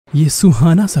ये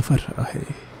सुहाना सफर रहा है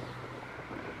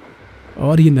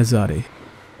और ये नज़ारे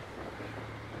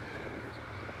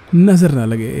नजर ना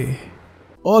लगे।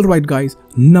 ऑल राइट गाइस,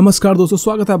 नमस्कार दोस्तों,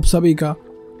 स्वागत है आप सभी का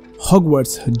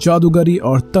हॉगवर्ट्स जादूगरी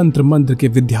और तंत्र मंत्र के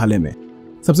विद्यालय में।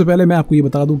 सबसे पहले मैं आपको ये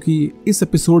बता दूं कि इस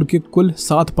एपिसोड के कुल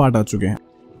 7 पार्ट आ चुके हैं।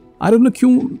 आई डोंट नो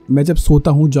क्यों मैं जब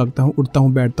सोता हूँ, जागता हूँ, उठता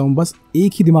हूँ, बैठता हूँ, बस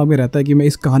एक ही दिमाग में रहता है कि मैं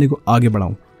इस कहानी को आगे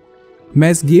बढ़ाऊँ।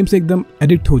 मैं इस गेम से एकदम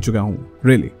एडिक्ट हो चुका हूँ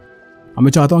रियली। अब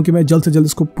मैं चाहता हूँ कि मैं जल्द से जल्द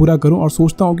इसको पूरा करूँ और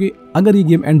सोचता हूँ कि अगर ये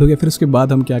गेम एंड हो गया फिर उसके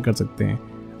बाद हम क्या कर सकते हैं।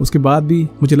 उसके बाद भी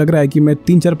मुझे लग रहा है कि मैं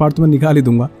 3-4 पार्ट तो मैं निकाल ही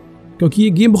दूंगा, क्योंकि ये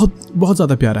गेम बहुत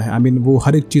ज़्यादा प्यारा है। आई मीन वो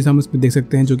हर एक चीज़ हम इसमें देख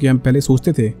सकते हैं जो कि हम पहले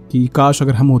सोचते थे कि काश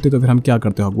अगर हम होते तो फिर हम क्या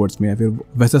करते हॉगवर्ट्स में, या फिर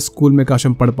वैसा स्कूल में काश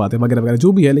हम पढ़ पाते वगैरह वगैरह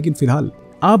जो भी है। लेकिन फिलहाल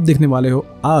आप देखने वाले हो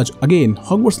आज अगेन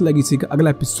हॉगवर्ट्स लेगेसी का अगला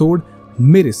एपिसोड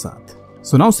मेरे साथ।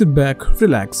 So now sit back,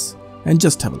 relax and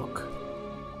just have a look.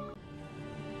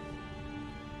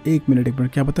 एक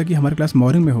मिनट क्या पता कि हमारी क्लास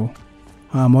मॉर्निंग में हो।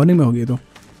 हाँ मॉर्निंग में होगी तो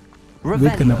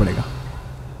वेट करना पड़ेगा।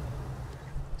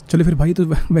 चलो फिर भाई, तो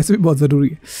वैसे भी बहुत ज़रूरी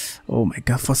है। Oh my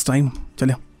God, first time.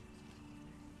 चलो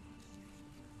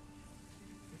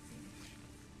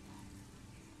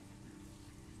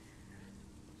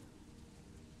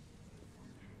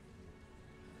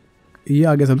ये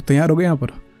आ गया, सब तैयार हो गए यहाँ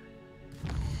पर।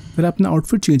 फिर अपना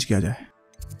आउटफिट चेंज किया जाए।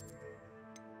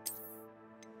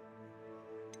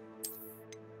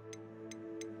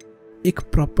 एक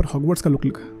प्रॉपर हॉगवर्ट्स का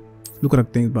लुक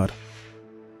रखते हैं इस बार।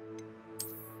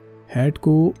 हैट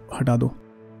को हटा दो।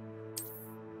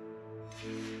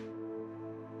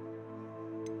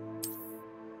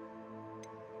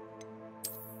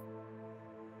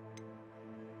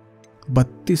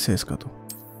 $32 है इसका तो।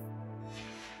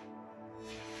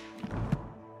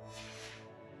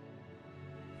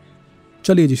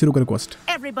 चलिए जी, शुरू करें quest.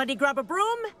 Everybody grab a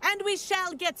broom and we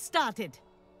shall get started.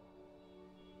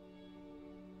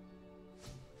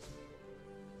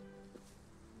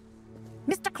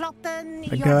 Mr. Clopton,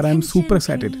 your I'm super attention,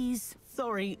 excited. please.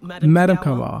 Sorry, Madam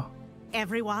Kawa.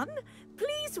 Everyone,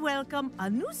 please welcome a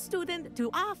new student to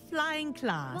our flying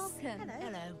class. Welcome.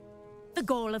 Hello. The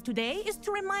goal of today is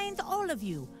to remind all of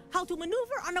you how to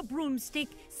maneuver on a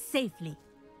broomstick safely,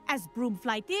 as broom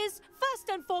flight is,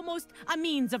 first and foremost, a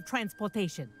means of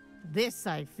transportation. This,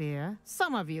 I fear,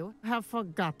 some of you have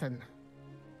forgotten.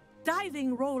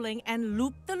 Diving, rolling, and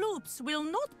loop-the-loops will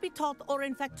not be taught or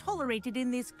in fact tolerated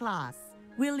in this class.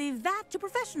 We'll leave that to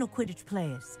professional Quidditch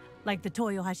players, like the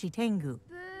Toyohashi Tengu.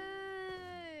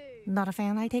 Boo! Not a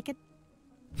fan, I take it?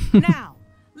 Now,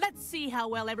 let's see how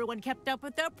well everyone kept up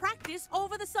with their practice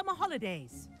over the summer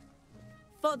holidays.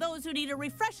 For those who need a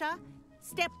refresher,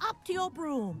 step up to your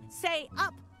broom, say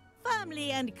up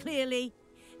firmly and clearly,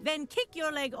 then kick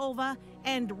your leg over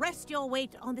and rest your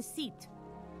weight on the seat.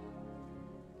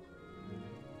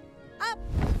 Up!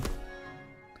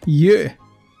 Yeah.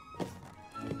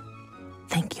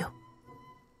 Thank you.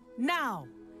 Now,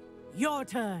 your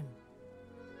turn.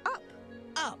 Up!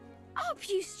 Up! Up,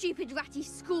 you stupid ratty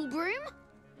school broom!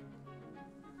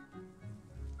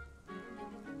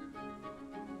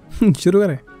 शुरू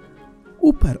करें।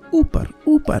 ऊपर ऊपर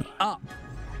ऊपर। Up.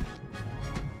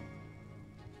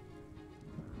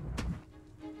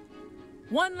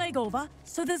 One leg over,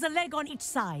 so there's a leg on each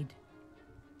side.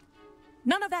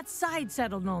 None of that side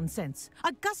saddle nonsense.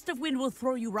 A gust of wind will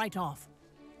throw you right off.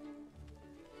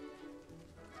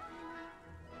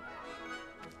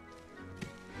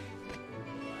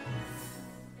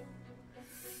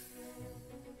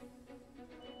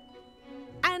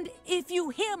 And if you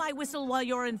hear my whistle while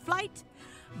you're in flight,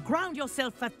 ground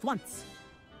yourself at once.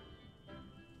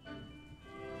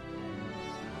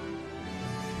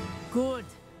 Good.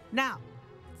 Now,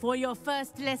 for your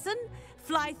first lesson,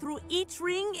 fly through each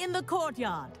ring in the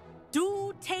courtyard.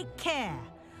 Do take care.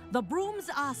 The brooms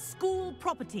are school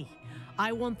property.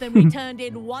 I want them returned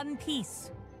in one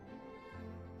piece.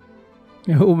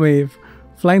 Oh man,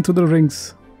 flying through the rings.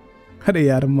 अरे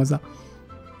यार मजा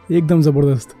एकदम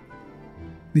जबरदस्त।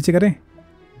 नीचे करें,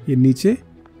 ये नीचे,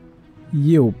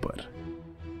 ये ऊपर।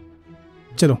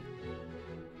 चलो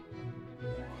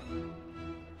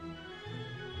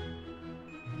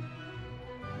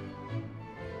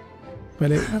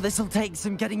पहले This'll take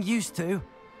some getting used to.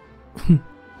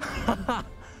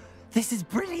 This is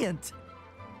brilliant.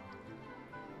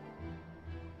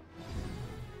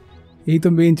 यही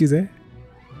तो मेन चीज है।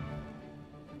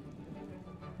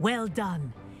 Well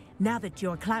done. Now that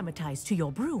you're acclimatized to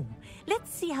your broom,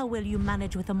 let's see how well you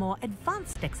manage with a more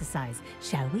advanced exercise,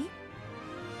 shall we?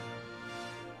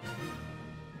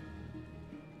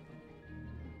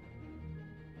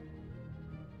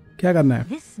 क्या करना है?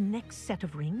 This next set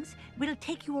of rings will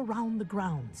take you around the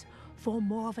grounds for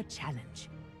more of a challenge.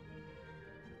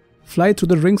 Fly through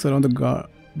the rings around the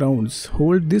grounds.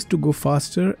 Hold this to go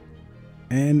faster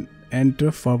and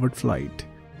enter forward flight.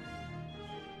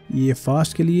 ये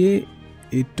fast के लिए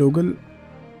एक toggle.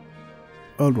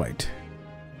 Alright,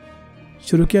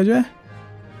 शुरू किया जाए.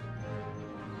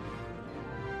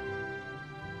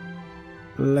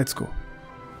 Let's go.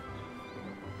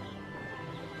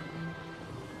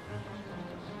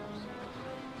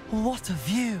 What a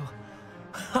view!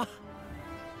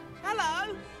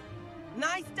 Hello.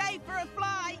 Nice day for a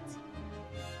flight.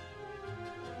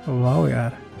 Wow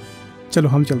यार, चलो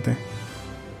हम चलते हैं.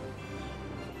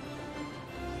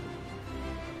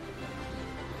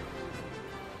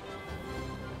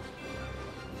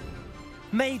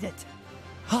 Made it!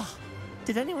 Oh,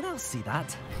 did anyone else see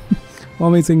that?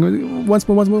 Amazing. Once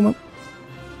more.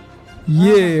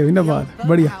 Yeah, Vinabad.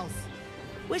 बढ़िया.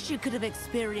 Wish you could have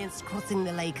experienced crossing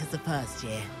the lake as a first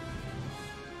year.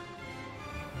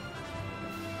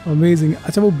 Amazing.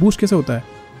 अच्छा, वो boost कैसे होता है?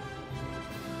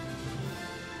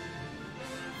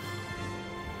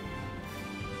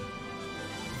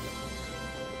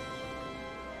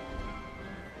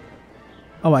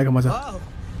 अब आएगा मजा. Oh,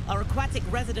 our aquatic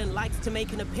resident likes to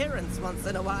make an appearance once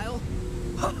in a while.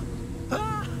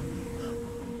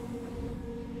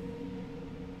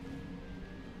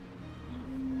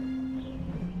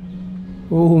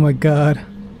 Oh my God.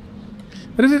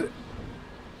 अरे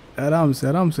आराम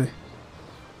से.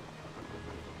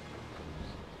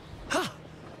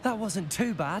 That wasn't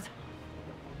too bad.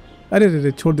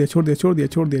 अरे छोड़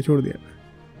दिया.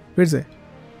 फिर से.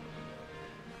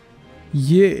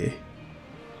 ये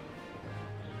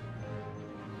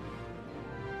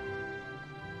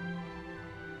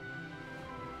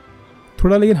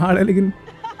थोड़ा लेकिन हार्ड है, लेकिन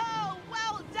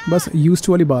बस यूज्ड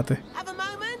वाली बात है. Have a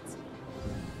moment.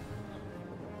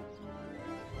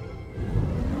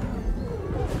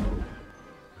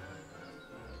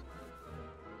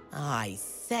 I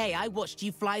say, I watched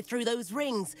you fly through those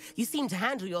rings. You seem to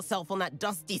handle yourself on that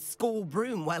dusty school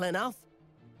broom well enough.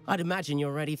 I'd imagine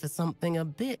you're ready for something a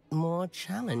bit more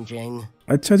challenging.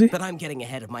 अच्छा जी. But I'm getting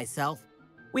ahead of myself.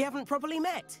 We haven't properly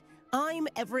met. I'm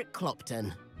Everett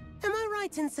Clopton. Am I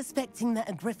right in suspecting that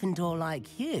a Gryffindor like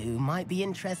you might be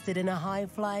interested in a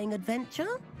high-flying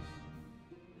adventure?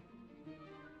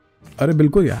 अरे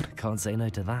बिल्कुल यार. Can't say no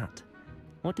to that.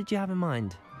 What did you have in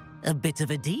mind? A bit of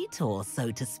a detour,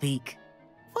 so to speak.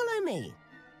 Follow me.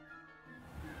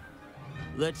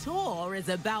 The tour is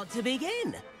about to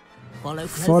begin.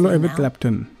 Follow Everett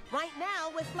Clapton. Right now,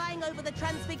 we're flying over the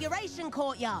Transfiguration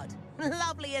Courtyard.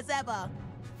 Lovely as ever.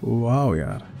 Wow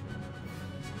यार.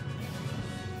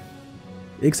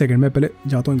 एक second, मैं पहले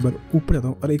जाता हूँ, एक बार ऊपर जाता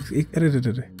हूँ. अरे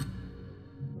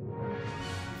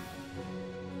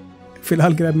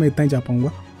फिलहाल के लिए मैं इतना ही जा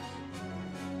पाऊंगा.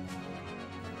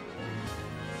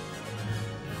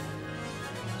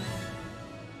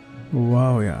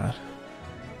 वाह यार,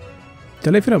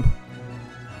 चले फिर अब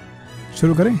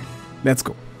शुरू करें. Let's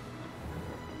go.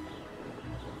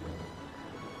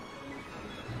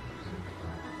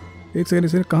 एक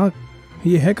सेकंड, कहाँ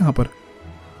ये है? कहाँ पर?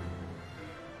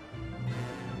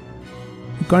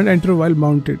 You can't enter while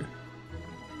mounted.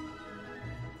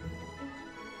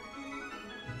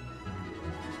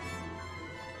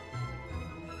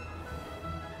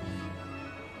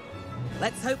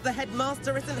 Let's hope the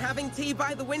headmaster isn't having tea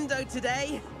by the window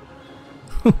today.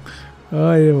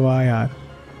 अरे वाह यार.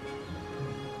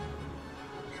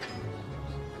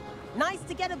 Nice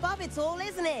to get above it all,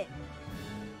 isn't it?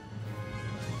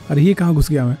 अरे ये कहाँ घुस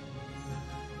गया मैं?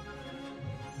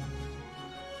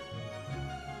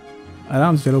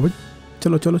 आराम से चलो भाई.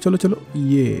 चलो.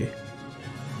 ये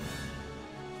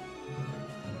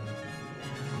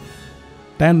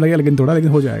टाइम लगेगा लेकिन थोड़ा, लेकिन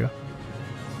हो जाएगा.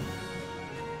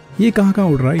 ये कहाँ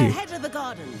उड़ रहा है ये? Ahead of the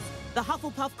gardens, the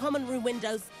Hufflepuff common room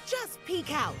windows just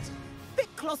peek out. Bit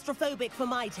claustrophobic for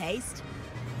my taste.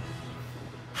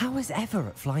 How is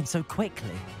Everett flying so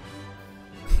quickly?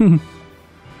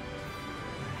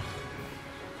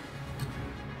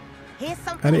 Here's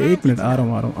something. अरे एक मिनट, आ रहा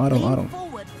हूँ. Lean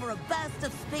forward for a burst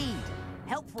of speed.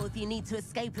 Helpful if you need to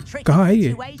escape a tricky कहाँ है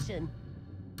ये? situation.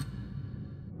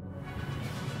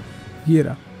 ये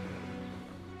रहा.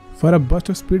 For a burst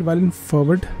of speed while in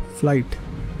forward flight.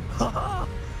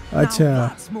 अच्छा. Now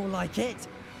that's more like it.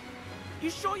 You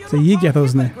sure you're So not ये क्या था part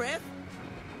उसने? Hippogriff?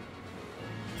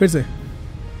 फिर से.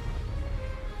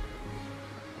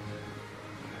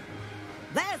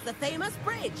 There's the famous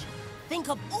bridge. Think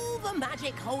of all the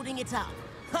magic holding it up.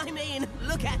 I mean,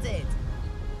 look at it.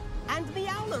 And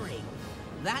Meowlery.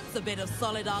 That's a bit of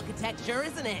solid architecture,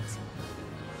 isn't it?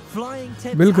 Flying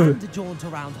tips बिल्कुल. and a jaunt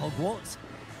around Hogwarts.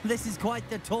 This is quite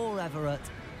the tour, Everett.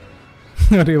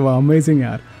 अरे वाह, amazing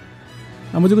यार.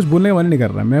 अब मुझे कुछ बोलने का मन नहीं कर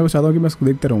रहा है, मैं बस चाहता हूँ कि मैं इसको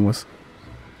देखते रहूँ बस।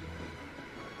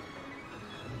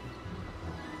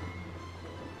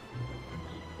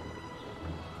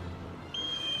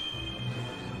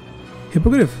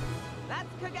 Hippogriff,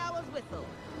 That's Kagawa's whistle.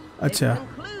 अच्छा, It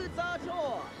concludes our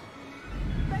tour.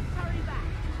 Let's hurry back.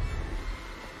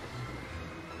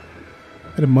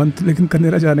 अरे मन तो लेकिन करने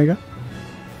रहा जाने का।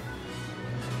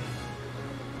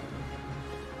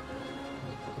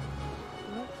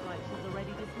 Looks like she's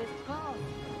already dismissed class.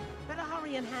 Better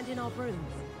hurry and hand in our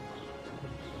brooms.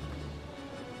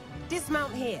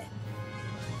 Dismount here.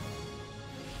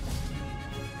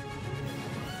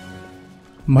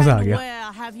 मजा आ And गया।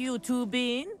 where have you two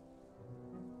been?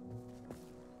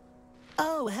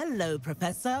 Oh, hello,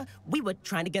 Professor. We were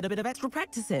trying to get a bit of extra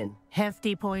practice in.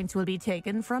 Hefty points will be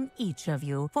taken from each of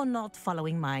you for not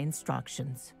following my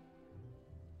instructions.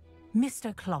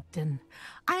 Mr. Clopton,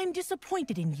 I am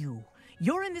disappointed in you.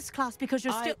 You're in this class because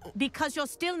you're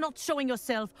still not showing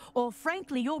yourself, or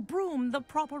frankly, your broom the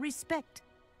proper respect.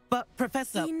 But,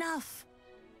 Professor... Enough.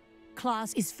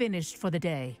 Class is finished for the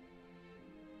day.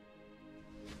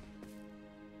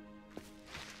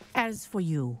 As for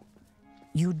you,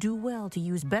 you do well to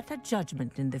use better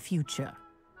judgment in the future.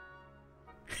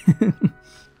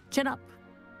 Chin up.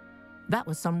 That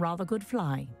was some rather good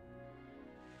flying.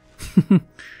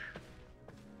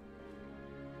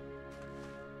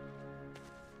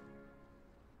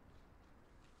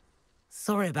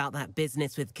 Sorry about that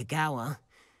business with Kagawa,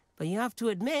 but you have to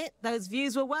admit those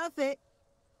views were worth it.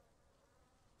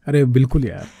 अरे बिल्कुल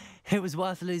यार। It was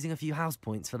worth losing a few house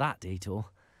points for that detour.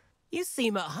 You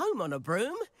seem at home on a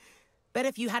broom. Bet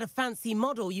if you had a fancy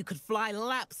model, you could fly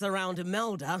laps around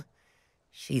Imelda.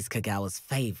 She's Kagawa's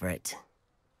favorite.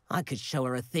 I could show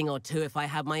her a thing or two if I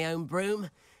had my own broom.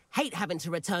 Hate having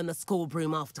to return the school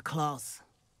broom after class.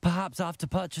 Perhaps I have to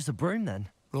purchase a broom then.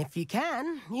 If you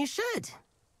can, you should.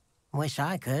 Wish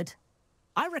I could.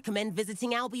 I recommend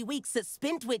visiting Albie Weeks at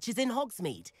Spintwitches in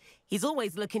Hogsmeade. He's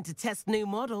always looking to test new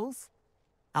models.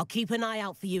 I'll keep an eye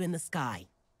out for you in the sky.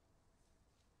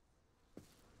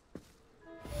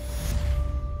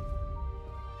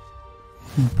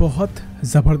 बहुत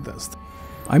ज़बरदस्त।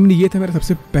 I mean ये था मेरा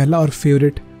सबसे पहला और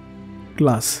favourite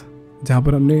class जहाँ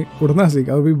पर हमने उड़ना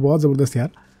सीखा, और भी बहुत ज़बरदस्त यार।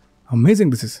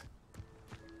 Amazing this is.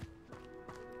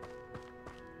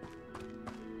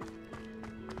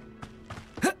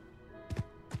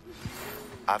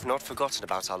 I've not forgotten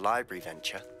about our library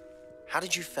venture. How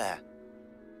did you fare?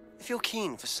 If you're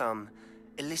keen for some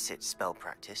illicit spell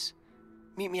practice,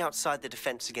 meet me outside the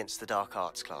Defense Against the Dark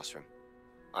Arts classroom.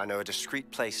 I know a discreet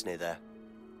place near there.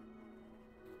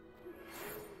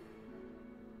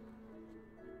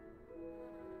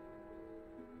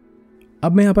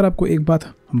 अब मैं यहाँ पर आपको एक बात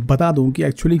बता दूं कि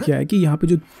एक्चुअली क्या है कि यहाँ पे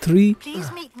जो 3 Please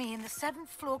meet me in the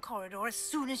 7th floor corridor as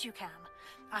soon as you can.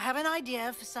 I have an idea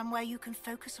for somewhere you can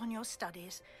focus on your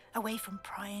studies, away from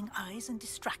prying eyes and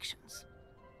distractions.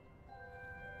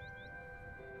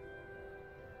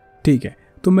 ठीक है,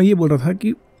 तो मैं ये बोल रहा था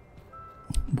कि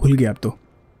भूल गया अब तो।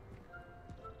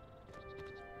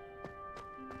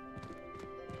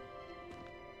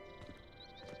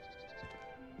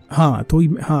 हाँ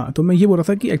तो मैं ये बोल रहा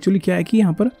था कि एक्चुअली क्या है कि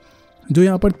यहाँ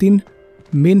पर 3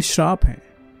 मेन श्राप हैं,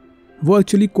 वो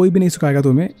एक्चुअली कोई भी नहीं सिखाएगा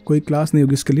तुम्हें, कोई क्लास नहीं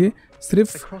होगी इसके लिए। सिर्फ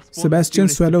सेबेस्टियन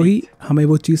स्वेलो ही हमें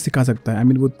वो चीज़ सिखा सकता है। आई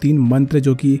मीन वो 3 मंत्र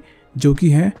जो कि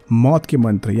हैं मौत के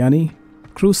मंत्र, यानी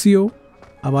क्रूसियो,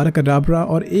 अबाराकडाब्रा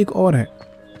और एक और है।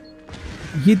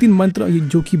 ये 3 मंत्र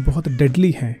जो कि बहुत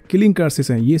डेडली हैं, किलिंग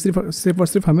कर्सेस हैं, ये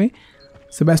सिर्फ हमें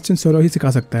सेबेस्टियन स्वेलो ही सिखा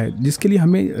सकता है, जिसके लिए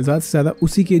हमें ज़्यादा से ज़्यादा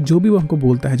उसी के जो भी वो हमको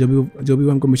बोलता है, जो भी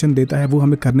वो हमको मिशन देता है, वो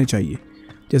हमें करने चाहिए।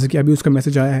 जैसे कि अभी उसका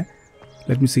मैसेज आया है,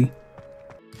 let me C.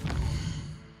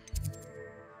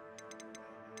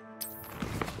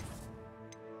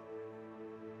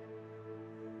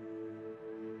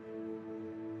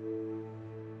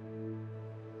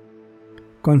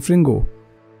 कॉन्फ्रिंगो,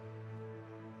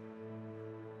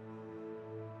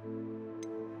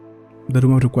 the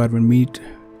room of requirement meet.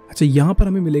 अच्छा, यहाँ पर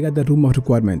हमें मिलेगा the room of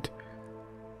requirement,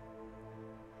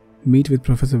 meet with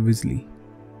professor विजली।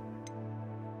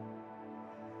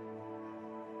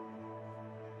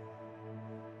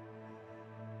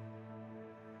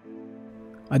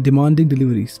 अ demanding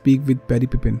delivery, speak with peri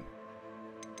पिपिन।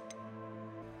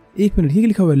 एक मिनट, ये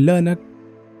लिखा हुआ है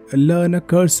learn a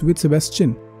curse with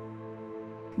Sebastian.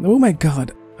 Oh my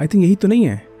God, I think यही तो नहीं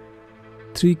है।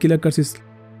 3 किलर कर्सेस।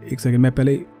 एक सेकंड, मैं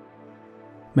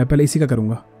पहले इसी का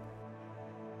करूंगा।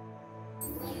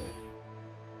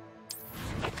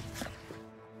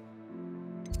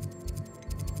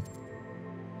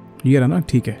 ये रहा ना,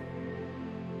 ठीक है।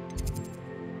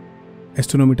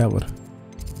 एस्ट्रोनॉमी टावर,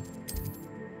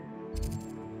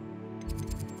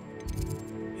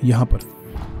 यहाँ पर।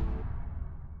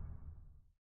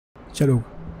 चलो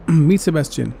मीट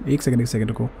सेबेस्टियन, एक सेकंड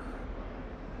रुको।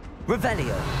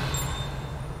 Revelio.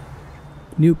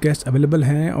 न्यू कैस्ट अवेलेबल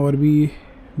हैं और भी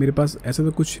मेरे पास ऐसे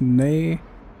तो कुछ नए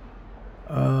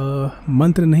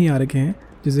मंत्र नहीं आ रखे हैं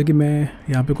जिससे कि मैं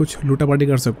यहाँ पे कुछ लूटा पाटी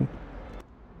कर सकूँ।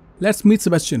 Let's meet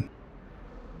Sebastian.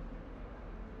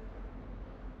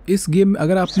 इस गेम में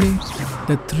अगर आपने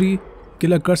द 3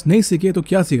 किलर कर्स नहीं सीखे तो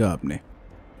क्या सीखा आपने?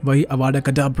 वही अवाडा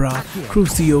कडाब्रा,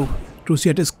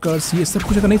 क्रूसियटिस कर्स, ये सब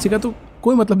कुछ अगर नहीं सीखा तो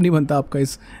कोई मतलब नहीं बनता आपका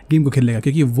इस गेम को खेलने का,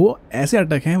 क्योंकि वो ऐसे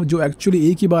अटैक हैं जो एक्चुअली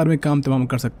एक ही बार में काम तमाम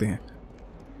कर सकते हैं।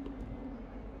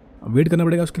 वेट करना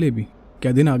पड़ेगा उसके लिए भी।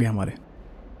 क्या दिन आ गए हमारे।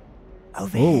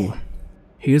 ओह,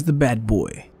 here's the bad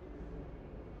boy.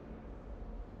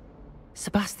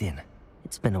 Sebastian,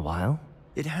 it's been a while.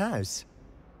 It has.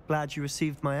 Glad you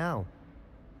received my owl.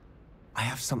 I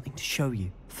have something to show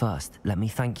you. First, let me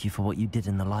thank you for what you did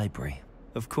in the library.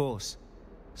 Of course.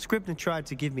 Scribner tried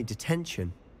to give me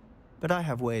detention, but I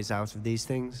have ways out of these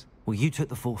things. Well, you took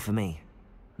the fall for me,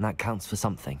 and that counts for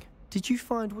something. Did you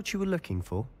find what you were looking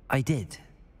for? I did,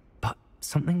 but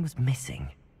something was missing.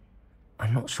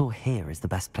 I'm not sure here is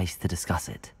the best place to discuss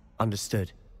it.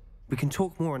 Understood. We can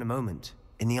talk more in a moment,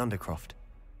 in the Undercroft.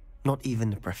 Not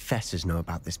even the professors know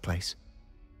about this place.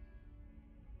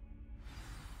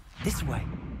 This way.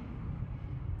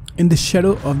 In the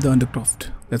shadow of the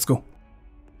Undercroft. Let's go.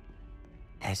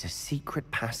 There's a secret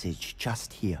passage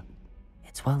just here.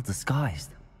 It's well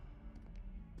disguised.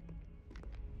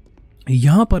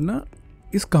 यहाँ पर ना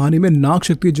इस कहानी में नाग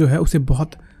शक्ति जो है उसे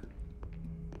बहुत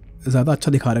ज़्यादा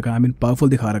अच्छा दिखा रखा है, I mean पावरफुल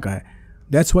दिखा रखा है।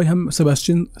 That's why हम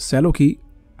सेबेस्टियन सेलो की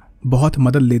बहुत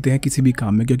मदद लेते हैं किसी भी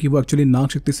काम में, क्योंकि वो एक्चुअली नाग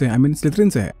शक्ति से, I mean स्लिथरिन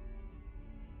से है।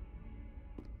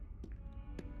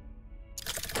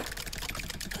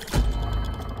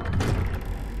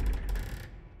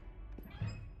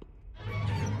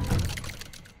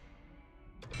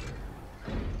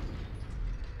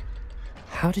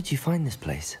 How did you find this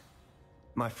place?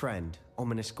 My friend,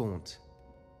 Ominous Gaunt.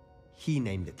 He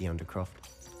named it the Undercroft.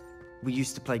 We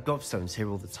used to play gobstones here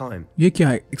all the time. ये क्या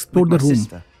है? Explore the room.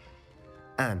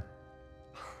 Anne.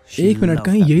 एक minute,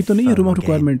 कहीं यही तो नहीं है रूम ऑफ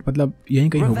रिक्वायरमेंट? मतलब यहीं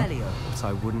कहीं होगा। What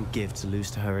I wouldn't give to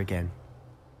lose to her again.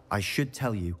 I should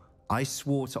tell you, I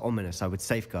swore to Ominous I would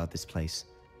safeguard this place.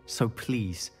 So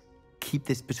please, keep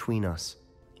this between us.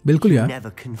 बिल्कुल यार। He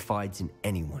never confides in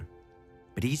anyone.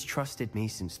 But he's trusted me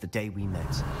since the day we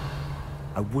met.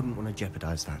 I wouldn't want to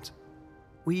jeopardize that.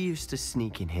 We used to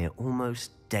sneak in here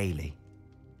almost daily.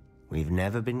 We've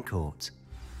never been caught.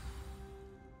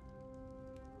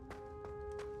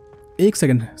 एक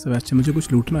second Sebastian, मुझे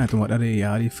कुछ लूटना है तुम्हारा। अरे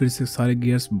यार, ये फिर से सारे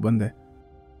गियर्स बंद है।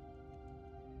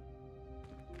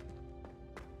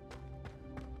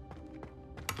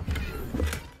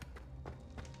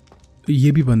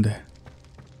 ये भी बंद है।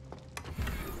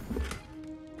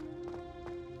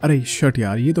 अरे शट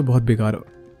यार, ये तो बहुत बेकार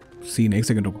सीन है। एक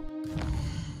सेकंड रुको।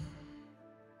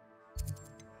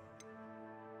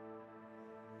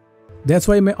 दैट्स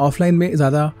वाई मैं ऑफलाइन में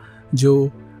ज़्यादा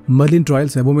जो मर्लिन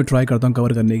ट्रायल्स है वो मैं ट्राई करता हूँ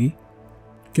कवर करने की,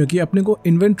 क्योंकि अपने को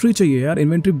इन्वेंट्री चाहिए यार।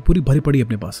 इन्वेंट्री पूरी भरी पड़ी है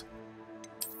अपने पास।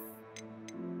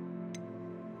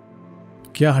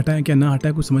 क्या हटाएं क्या ना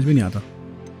हटाएं कुछ समझ में नहीं आता।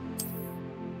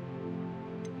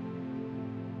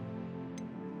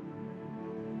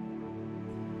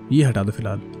 ये हटा दो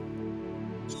फिलहाल।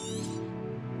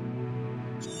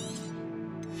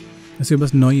 ऐसे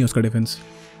बस 9 ही है उसका डिफेंस।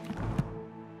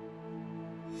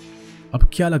 अब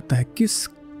क्या लगता है किस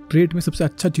क्रेट में सबसे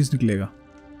अच्छा चीज निकलेगा?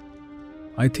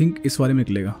 आई थिंक इस वाले में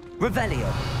निकलेगा।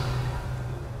 Revelio.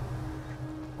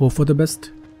 Hope for the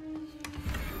best.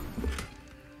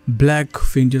 Black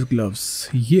फिंजर्स gloves,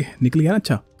 ये निकल गया ना।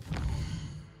 अच्छा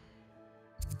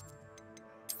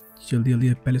जल्दी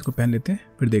जल्दी पहले इसको पहन लेते हैं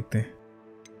फिर देखते हैं।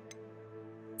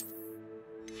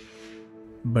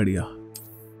 बढ़िया।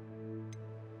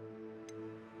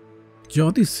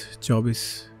 34 24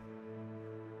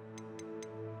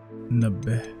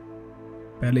 90।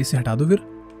 पहले इसे हटा दो फिर।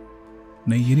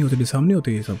 नहीं ये नहीं होते, डिसाम नहीं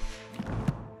होते ये सब।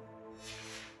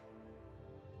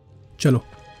 चलो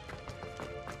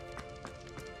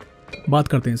बात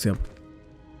करते हैं इससे अब।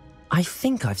 I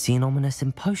think I've seen Ominous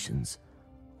in potions.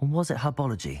 Or was it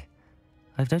herbology?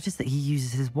 I've noticed that he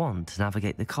uses his wand to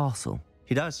navigate the castle.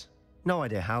 He does. No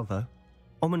idea how, though.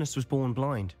 Ominous was born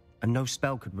blind, and no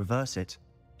spell could reverse it.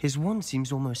 His wand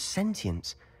seems almost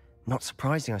sentient. Not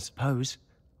surprising, I suppose.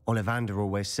 Ollivander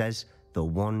always says, the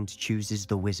wand chooses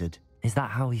the wizard. Is that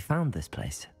how he found this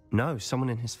place? No, someone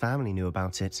in his family knew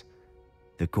about it.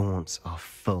 The Gaunts are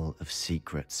full of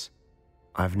secrets.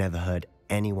 I've never heard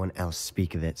anyone else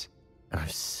speak of it, and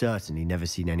I've certainly never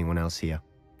seen anyone else here.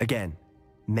 Again,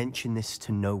 mention this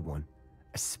to no one,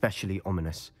 especially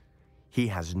Ominous. He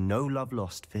has no love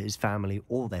lost for his family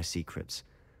or their secrets,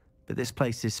 but this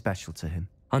place is special to him.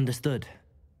 Understood.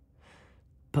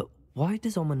 But why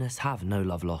does Ominous have no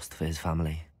love lost for his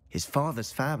family? His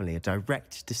father's family are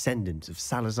direct descendants of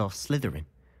Salazar Slytherin,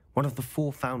 one of the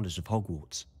 4 founders of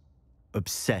Hogwarts.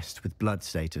 Obsessed with blood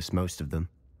status, most of them.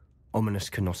 Ominous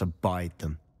cannot abide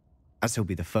them, as he'll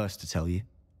be the first to tell you.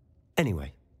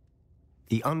 Anyway,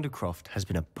 the Undercroft has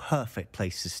been a perfect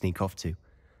place to sneak off to,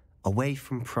 away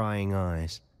from prying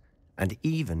eyes, and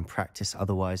even practice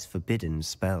otherwise forbidden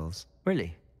spells.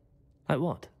 Really? Like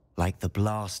what? Like the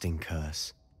Blasting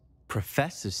Curse.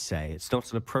 Professors say it's not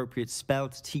an appropriate spell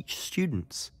to teach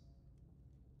students.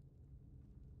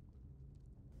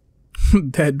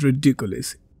 That's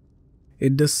ridiculous.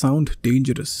 It does sound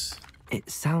dangerous. It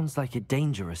sounds like a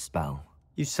dangerous spell.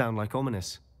 You sound like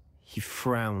Ominous. He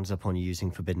frowns upon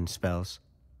using forbidden spells.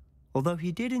 Although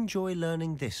he did enjoy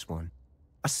learning this one.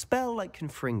 A spell like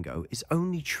Confringo is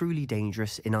only truly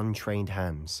dangerous in untrained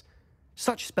hands.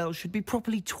 Such spells should be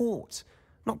properly taught,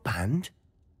 not banned.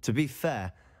 To be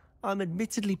fair, I'm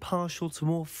admittedly partial to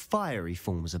more fiery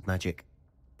forms of magic.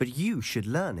 But you should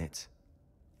learn it.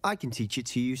 I can teach it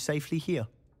to you safely here.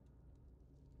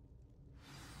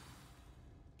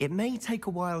 It may take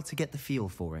a while to get the feel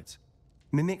for it.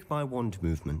 Mimic my wand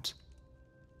movement.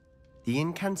 The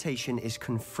incantation is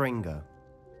Confringo.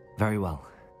 Very well.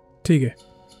 ठीक है.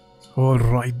 All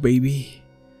right, baby.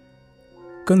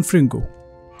 Confringo.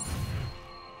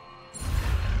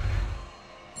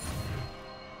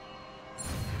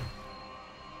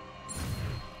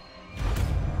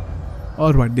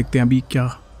 All right, देखते हैं अभी क्या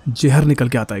जहर निकल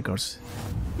के आता है कर्स.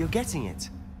 You're getting it.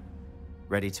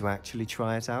 Ready to actually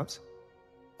try it out?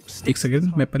 एक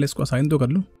सेकेंड, मैं पहले इसको असाइन तो कर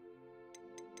लूं.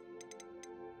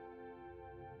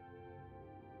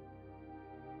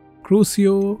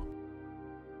 क्रूसियो,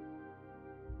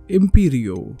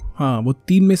 इम्पीरियो. हाँ, वो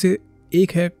 3 में से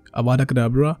एक है अवारा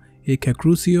कडाब्रा, एक है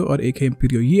क्रूसियो और एक है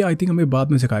इम्पीरियो. ये आई थिंक हमें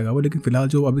बाद में सिखाएगा वो, लेकिन फिलहाल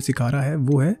जो अभी सिखा रहा है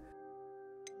वो है,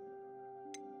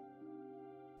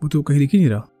 वो तो कहीं लिख ही नहीं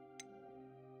रहा.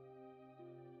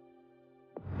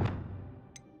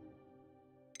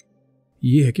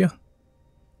 ये है क्या?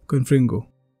 कन्फ्रिंगो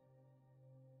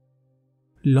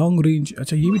लॉन्ग रेंज.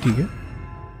 अच्छा, ये भी ठीक है,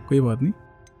 कोई बात नहीं.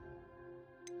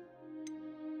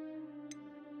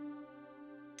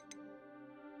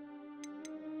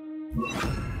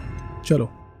 चलो.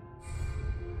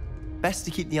 Best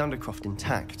to keep the Undercroft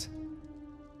intact.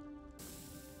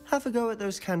 Have a go at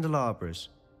those candelabras.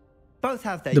 Both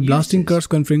have their The blasting uses, curse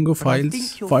Confringo but I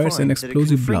think you'll fires an find that a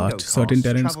explosive Confringo blast. Certain cast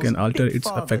talents travels can a alter bit its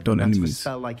farther effect than on that of a enemies.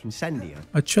 spell like Incendio.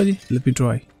 अच्छा जी, let me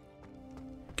try.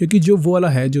 क्योंकि जो वो वाला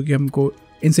है जो कि हमको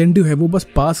incentive है, वो बस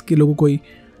पास के लोगों को ही,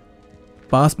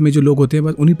 पास में जो लोग होते हैं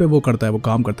बस उन्हीं पे वो करता है, वो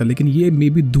काम करता है. लेकिन ये मे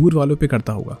बी दूर वालों पे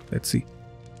करता होगा. Let's see.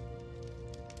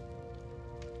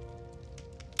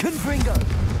 Confringo.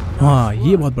 हाँ,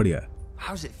 ये बहुत बढ़िया है.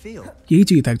 How's it feel? यही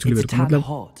चाहिए था एक्चुअली मेरे को. मतलब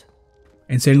hot.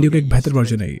 इंसेंटिव का एक बेहतर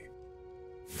वर्जन है ये.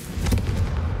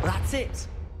 That's it.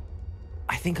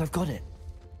 I think I've got it.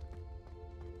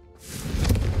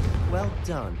 Well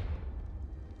done.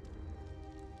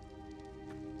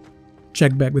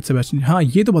 Check back with Sebastian. हाँ,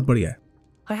 ये तो बहुत बढ़िया है.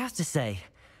 I have to say,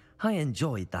 I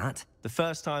enjoyed that. The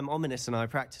first time Ominous and I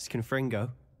practiced Confringo,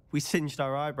 we singed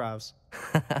our eyebrows.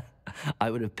 I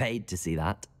would have paid to see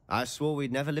that. I swore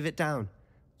we'd never live it down.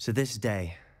 To this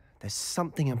day, there's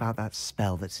something about that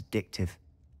spell that's addictive.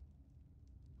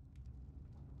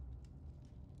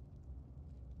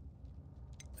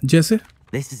 जैसे?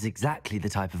 This is exactly the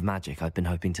type of magic I've been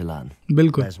hoping to learn.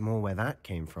 बिल्कुल. There's more where that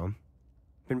came from.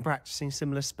 Been practicing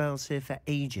similar spells here for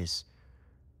ages.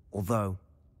 Although,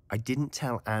 I didn't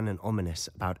tell Anne and Ominous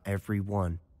about every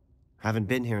one. Haven't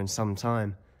been here in some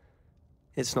time.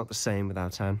 It's not the same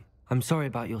without Anne. I'm sorry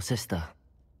about your sister.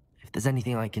 If there's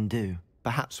anything I can do...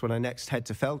 Perhaps when I next head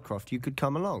to Feldcroft, you could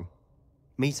come along.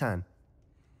 Meet Anne.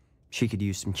 She could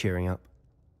use some cheering up.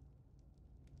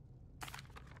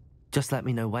 Just let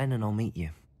me know when and I'll meet you.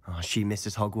 Oh, she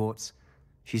misses Hogwarts.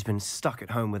 She's been stuck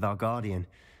at home with our guardian,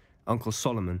 Uncle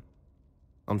Solomon.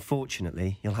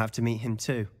 Unfortunately, you'll have to meet him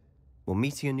too. Well,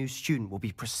 meeting a new student will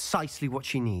be precisely what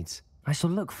she needs. I shall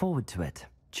look forward to it.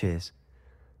 Cheers.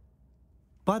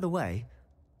 By the way,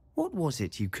 what was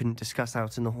it you couldn't discuss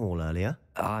out in the hall earlier?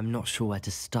 I'm not sure where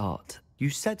to start. You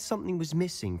said something was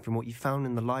missing from what you found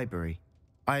in the library.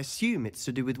 I assume it's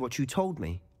to do with what you told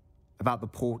me. About the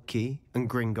Portkey, and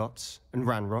Gringotts, and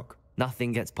Ranrock.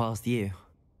 Nothing gets past you.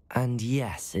 And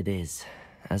yes, it is.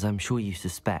 As I'm sure you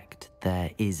suspect,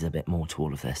 there is a bit more to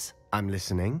all of this. I'm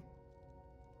listening.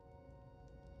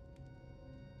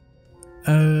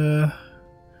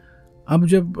 अब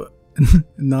जब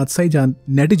नादसाई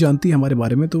नेटी जानती है हमारे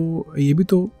बारे में तो ये भी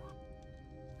तो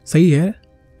सही है।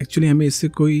 एक्चुअली हमें इससे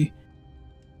कोई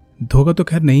धोखा तो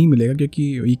खैर नहीं मिलेगा क्योंकि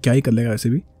ये क्या ही कर लेगा, वैसे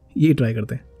भी ये ट्राई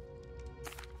करते हैं।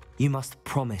 You must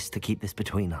promise to keep this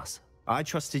between us. I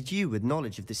trusted you with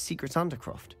knowledge of this secret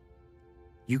undercroft.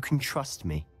 You can trust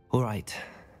me. All right.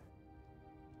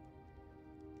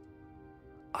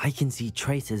 I can see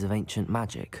traces of ancient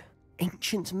magic.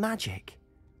 Ancient magic?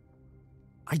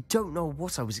 I don't know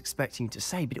what I was expecting you to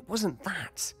say, but it wasn't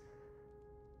that.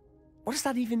 What does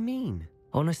that even mean?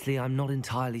 Honestly, I'm not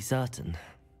entirely certain.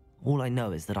 All I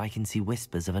know is that I can see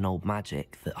whispers of an old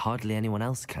magic that hardly anyone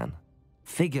else can.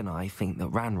 Fig and I think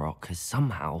that Ranrock has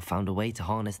somehow found a way to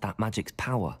harness that magic's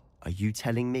power. Are you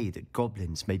telling me that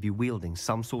goblins may be wielding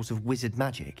some sort of wizard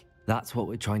magic? That's what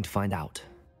we're trying to find out.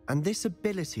 And this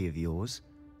ability of yours,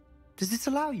 does it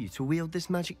allow you to wield this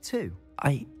magic too?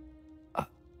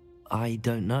 I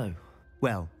don't know.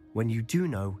 Well, when you do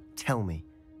know, tell me.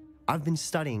 I've been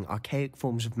studying archaic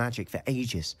forms of magic for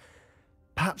ages.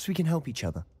 Perhaps we can help each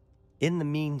other. In the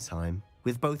meantime,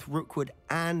 with both Rookwood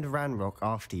and Ranrock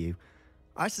after you,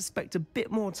 I suspect a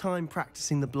bit more time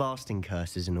practicing the blasting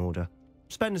curses in order.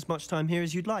 Spend as much time here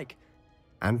as you'd like.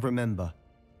 And remember,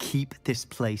 keep this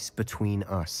place between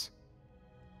us.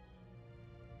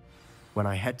 When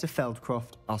I head to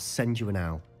Feldcroft, I'll send you an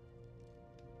owl.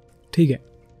 ठीक है।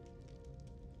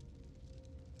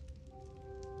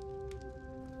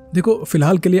 देखो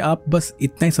फिलहाल के लिए आप बस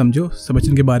इतना ही समझो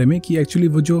सेबेस्टियन के बारे में कि एक्चुअली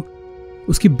वो जो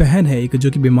उसकी बहन है एक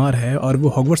जो कि बीमार है और वो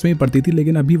हॉगवर्ट्स में ही पढ़ती थी,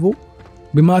 लेकिन अभी वो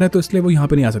बीमार है तो इसलिए वो यहाँ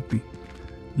पे नहीं आ सकती।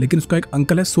 लेकिन उसका एक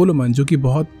अंकल है सोलोमन जो कि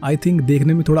बहुत आई थिंक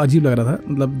देखने में थोड़ा अजीब लग रहा था,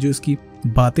 मतलब जो इसकी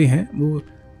बातें हैं वो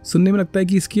सुनने में लगता है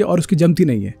कि इसकी और उसकी जमती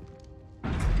नहीं है।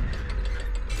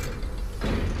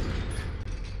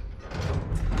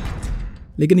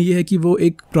 लेकिन ये है कि वो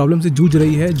एक प्रॉब्लम से जूझ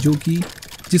रही है जो कि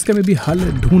जिसका में भी हल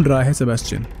ढूंढ रहा है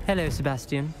Sebastian. Hello,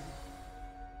 Sebastian.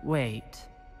 Wait.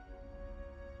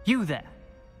 You there?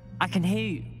 I can hear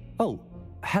you. Oh,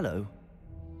 hello.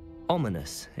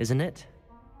 Ominous, isn't it?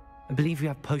 I believe we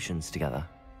have potions together.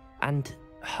 And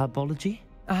herbology?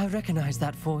 I recognize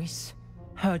that voice.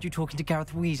 Heard you talking to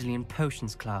Gareth Weasley in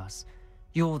potions class.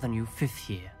 You're the new 5th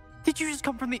year. Did you just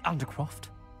come from the Undercroft?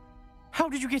 How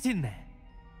did you get in there?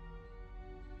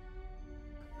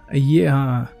 ये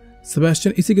हाँ,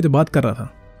 Sebastian इसी की तो बात कर रहा था।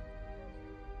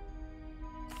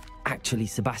 Actually,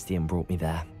 Sebastian brought me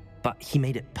there, but he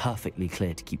made it perfectly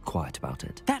clear to keep quiet about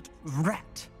it. That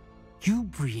rat! You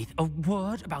breathe a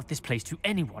word about this place to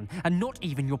anyone, and not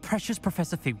even your precious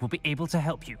Professor Fig will be able to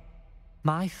help you.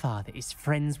 My father is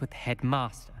friends with the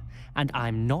headmaster, and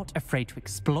I'm not afraid to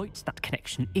exploit that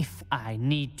connection if I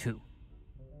need to.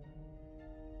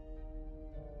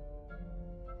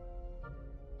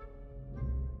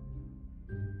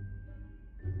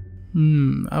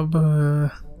 अब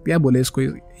क्या बोले इसको,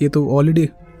 ये तो already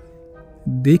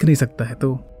देख नहीं सकता है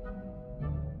तो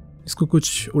इसको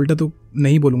कुछ उल्टा तो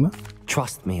नहीं बोलूंगा।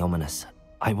 Trust me, Ominous.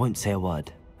 I won't say a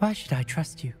word. Why should I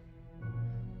trust you?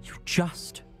 You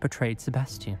just betrayed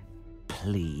Sebastian.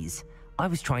 Please. I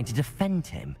was trying to defend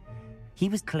him. He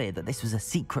was clear that this was a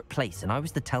secret place and I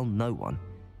was to tell no one.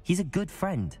 He's a good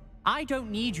friend. I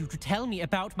don't need you to tell me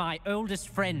about my oldest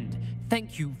friend.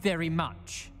 Thank you very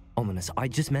much. Ominous, I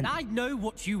just meant... I know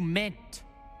what you meant.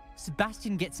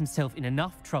 Sebastian gets himself in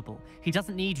enough trouble. He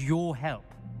doesn't need your help.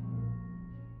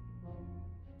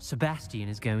 Sebastian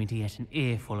is going to get an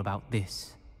earful about this.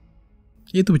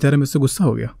 ये तो बेचारा मुझसे गुस्सा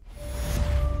हो गया।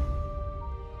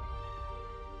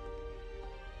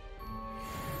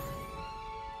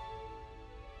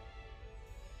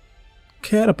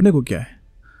 खैर अपने को क्या है,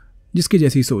 जिसकी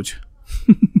जैसी सोच।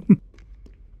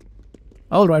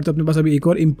 ऑलराइट, तो अपने पास अभी एक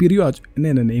और इम्पीरियो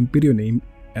नहीं इम्पीरियो नहीं,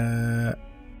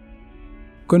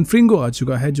 कॉन्फ्रिंगो आ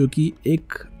चुका है जो कि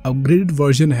एक अपग्रेडेड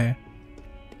वर्जन है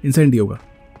इंसेंडियो का।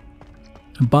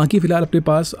 बाकी फिलहाल अपने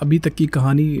पास अभी तक की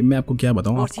कहानी मैं आपको क्या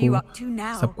बताऊं,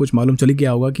 आपको सब कुछ मालूम चली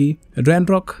गया होगा कि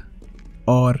रैनरॉक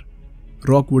और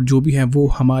रॉकवुड जो भी हैं वो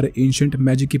हमारे एंशिएंट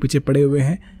मैजिक के पीछे पड़े हुए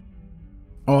हैं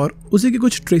और उसी के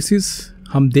कुछ ट्रेसेस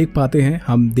हम देख पाते हैं,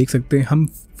 हम देख सकते हैं, हम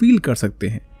फील कर सकते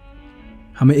हैं।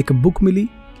 हमें एक बुक मिली,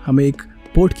 हमें एक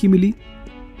पोर्ट की मिली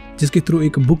जिसके थ्रू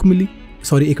एक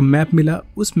मैप मिला।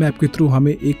 उस मैप के थ्रू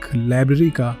हमें एक लाइब्रेरी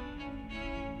का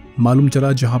मालूम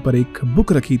चला जहाँ पर एक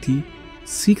बुक रखी थी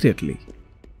सीक्रेटली।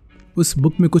 उस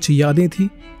बुक में कुछ यादें थी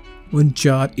उन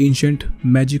 4 एंशिएंट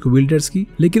मैजिक विल्डर्स की,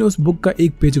 लेकिन उस बुक का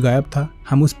एक पेज गायब था।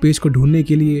 हम उस पेज को ढूंढने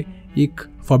के लिए एक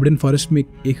फॉरबिडन फॉरेस्ट में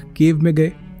एक केव में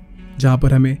गए जहाँ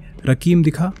पर हमें रकीम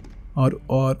दिखा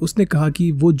और उसने कहा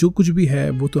कि वो जो कुछ भी है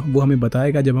वो हमें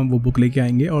बताएगा जब हम वो बुक लेके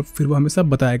आएंगे, और फिर वो हमें सब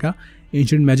बताएगा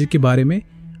एंशिएंट मैजिक के बारे में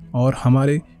और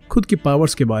हमारे खुद के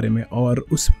पावर्स के बारे में और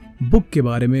उस बुक के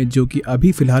बारे में जो कि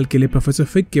अभी फ़िलहाल के लिए प्रोफेसर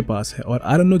फिग के पास है। और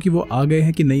आई डोंट नो कि वो आ गए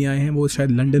हैं कि नहीं आए हैं, वो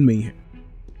शायद लंदन में ही है।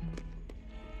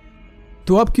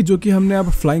 तो अब कि जो कि हमने अब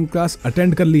फ्लाइंग क्लास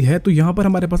अटेंड कर ली है, तो यहाँ पर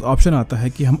हमारे पास ऑप्शन आता है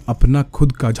कि हम अपना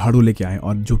खुद का झाड़ू लेके आएँ,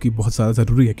 और जो कि बहुत ज़्यादा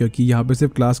ज़रूरी है क्योंकि यहाँ पे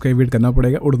सिर्फ क्लास का ही वेट करना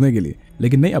पड़ेगा उड़ने के लिए।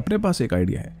 लेकिन नहीं, अपने पास एक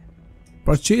आइडिया है।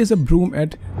 Purchase a broom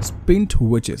eight स्पिंट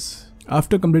witches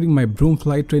after completing my broom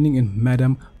flight training in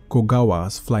madam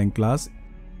कोगावा's flying class.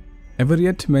 Ever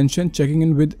yet mention checking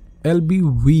in with LB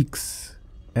weeks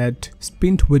eight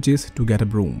स्पिंट witches to get a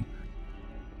broom.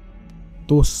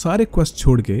 तो सारे क्वेस्ट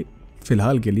छोड़ के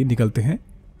फिलहाल के लिए निकलते हैं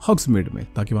हॉग्समीड में,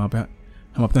 ताकि वहां पे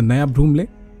हम अपना नया ब्रूम लें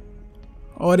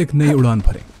और एक नई उड़ान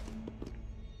भरें।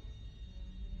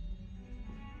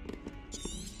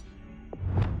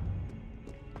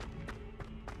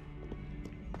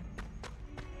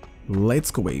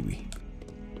 Let's go baby.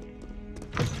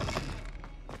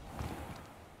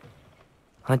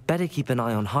 I'd better keep an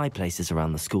eye on high places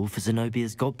around the school for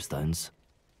Zenobia's gobstones.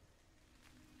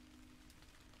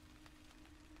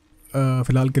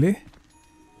 फिलहाल के लिए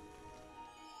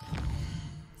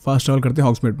फास्ट ट्रैवल करते हैं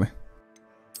हॉग्समीड में।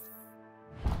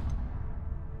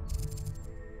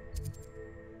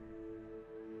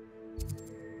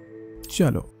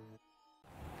 चलो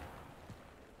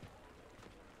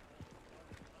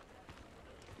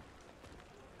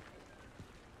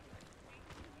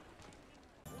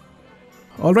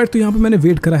ऑलराइट, तो यहाँ पे मैंने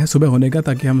वेट करा है सुबह होने का,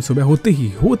 ताकि हम सुबह होते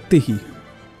ही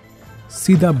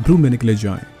सीधा ब्रूम लेने के लिए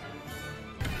जाएं।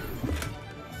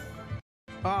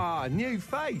 New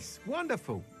face,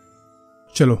 wonderful.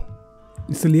 चलो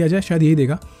इससे लिया जाए, शायद यही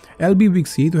देगा। LB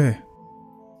वीक्स ही तो है।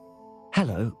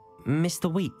 Hello,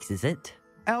 Mr. Weeks, is it?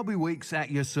 LB Weeks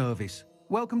at your service.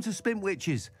 Welcome to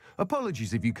Spintwitches.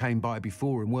 Apologies if you came by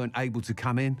before and weren't able to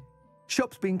come in.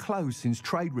 Shop's been closed since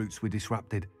trade routes were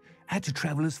disrupted. Had to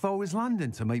travel as far as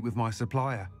London to meet with my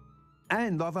supplier.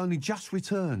 And I've only just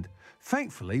returned,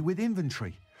 thankfully with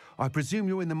inventory. I presume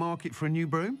you're in the market for a new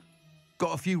broom?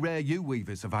 Got a few rare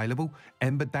U-weavers available,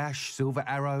 Ember Dash, Silver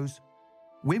Arrows,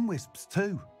 Wind Wisps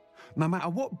too. No matter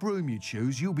what broom you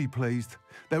choose, you'll be pleased.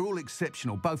 They're all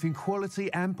exceptional, both in quality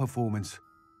and performance.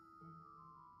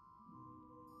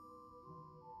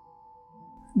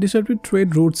 Disrupted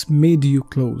trade routes made you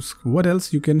close. What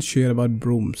else you can share about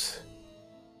brooms?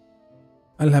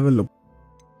 I'll have a look.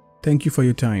 Thank you for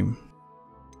your time.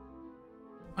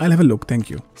 I'll have a look, thank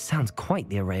you. Sounds quite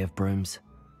the array of brooms.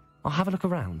 I'll have a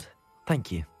look around. Thank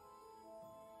you.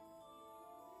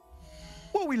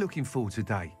 What are we looking for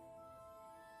today?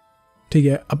 ठीक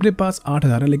है, अपने पास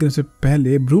 8000 है, लेकिन उससे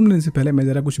पहले broom लेने से पहले मैं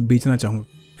जरा कुछ बेचना चाहूँ।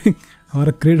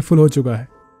 हमारा क्रेड फुल हो चुका है।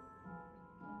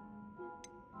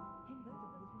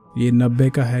 ये 90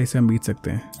 का है, इसे हम बेच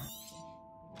सकते हैं।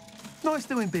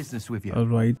 Nice doing business with you.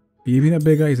 Alright, ये भी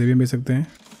 90 का, इसे भी हम बेच सकते हैं।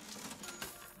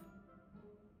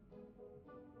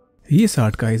 ये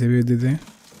 60 का है, इसे भी बेच देते हैं।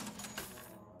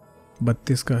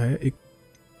 32 का है एक,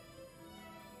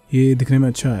 ये दिखने में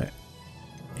अच्छा है,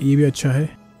 ये भी अच्छा है।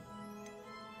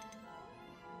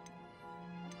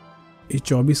 ये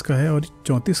 24 का है और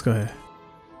 34 का है।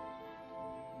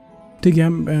 ठीक है,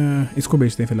 हम इसको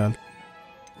बेचते हैं फिलहाल।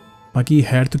 बाकी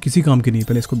हेड तो किसी काम की नहीं,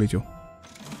 पहले इसको बेचो।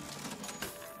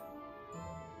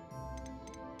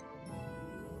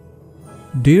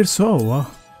 $150, वाह।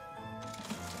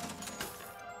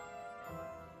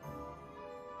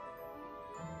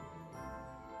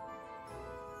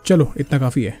 चलो इतना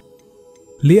काफी है।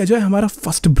 लिया जाए हमारा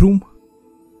first broom,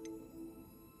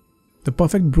 the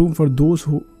perfect broom for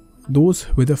those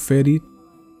with a Pheri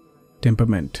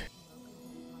temperament.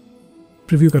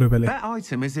 Preview करो पहले। That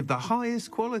item is of the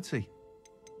highest quality.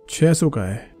 600 का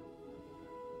है।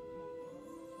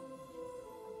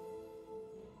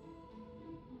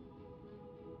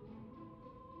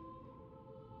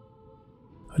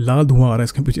 लाल धुआं आ रहा है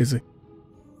इसके पीछे से।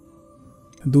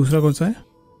 दूसरा कौन सा है?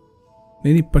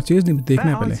 नहीं, परचेज नहीं, देखना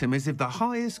है पहले। Item is of the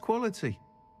highest quality.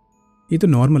 ये तो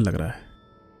नॉर्मल लग रहा है।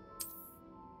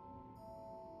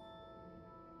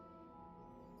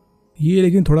 ये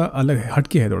लेकिन थोड़ा अलग है,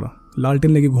 हटके है थोड़ा।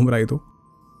 लालटेन लेके घूम रहा है तो।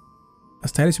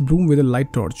 Stylish broom with a light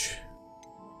torch.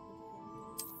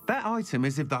 That item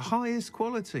is of the highest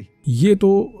quality. ये तो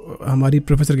हमारी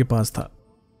प्रोफेसर के पास था।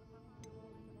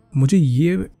 मुझे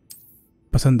ये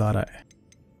पसंद आ रहा है।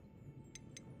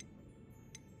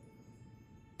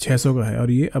 600 का है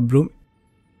और ये अब broom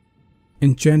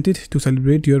enchanted to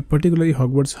celebrate your particularly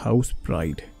Hogwarts house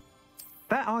pride.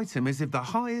 That item is of the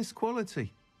highest quality.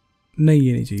 नहीं,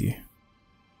 ये नहीं चाहिए।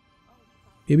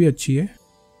 ये भी अच्छी है।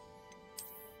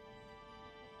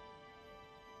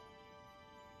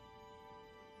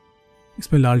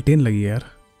 इसमें लालटेन लगी है यार।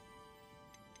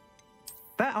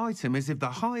 That item is of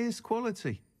the highest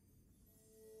quality.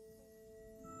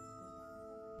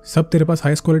 सब तेरे पास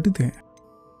हाईएस्ट क्वालिटी थे।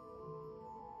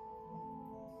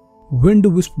 Wind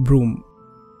wisp broom,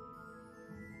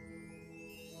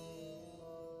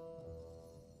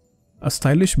 a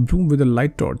stylish broom with a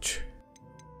light torch.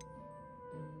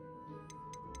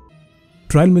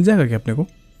 Trial मिल जाएगा क्या अपने को?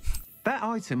 That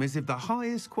item is of the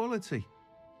highest quality.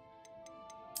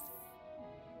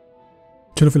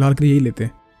 चलो फिलहाल के लिए यही लेते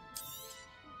हैं।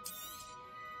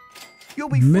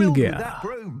 You'll be मिल thrilled गया। with that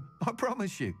broom, I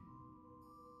promise you.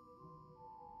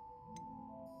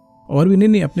 और भी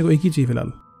नहीं, अपने को एक ही चाहिए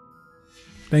फिलहाल।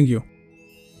 Thank you.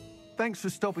 Thanks for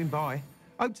stopping by.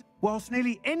 Whilst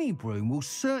nearly any broom will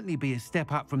certainly be a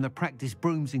step up from the practice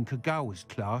brooms in Kagawa's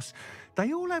class,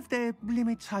 they all have their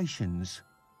limitations.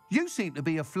 You seem to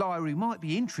be a flyer who might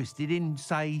be interested in,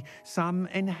 say, some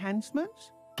enhancements?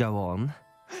 Go on.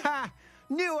 Ha!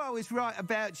 Knew I was right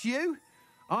about you.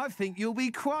 I think you'll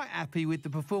be quite happy with the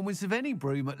performance of any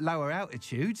broom at lower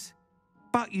altitudes.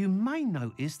 But you may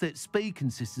notice that speed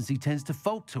consistency tends to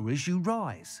falter as you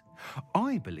rise.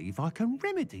 I believe I can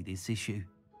remedy this issue.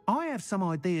 I have some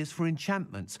ideas for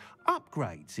enchantments,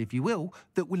 upgrades, if you will,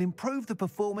 that will improve the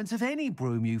performance of any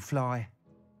broom you fly.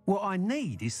 What I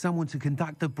need is someone to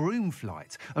conduct a broom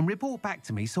flight and report back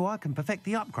to me so I can perfect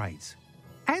the upgrades.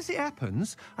 As it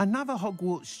happens, another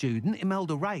Hogwarts student,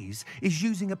 Imelda Reyes, is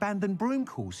using abandoned broom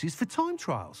courses for time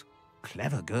trials.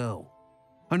 Clever girl.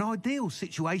 An ideal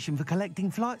situation for collecting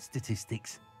flight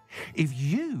statistics. If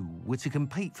you were to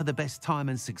compete for the best time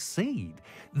and succeed,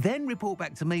 then report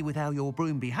back to me with how your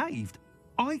broom behaved,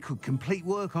 I could complete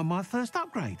work on my first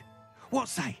upgrade. What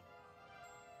say?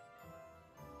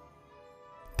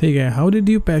 ठीक है। How did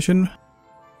your passion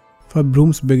for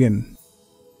brooms begin?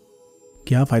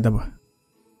 क्या फायदा हुआ?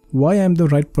 Why I am the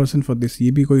right person for this?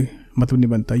 ये भी कोई मतलब नहीं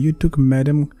बनता। You took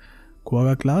Madam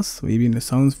Quagga class? ये भी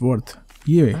sounds worth.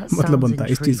 ये मतलब बनता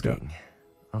है इस चीज का।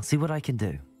 I'll see what I can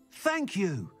do. Thank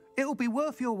you. It'll be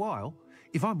worth your while.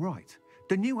 If I'm right,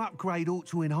 the new upgrade ought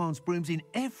to enhance brooms in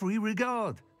every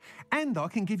regard. And I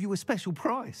can give you a special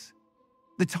price.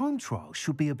 The time trial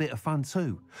should be a bit of fun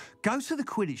too. Go to the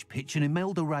Quidditch pitch and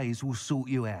Imelda Reyes will sort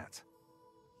you out.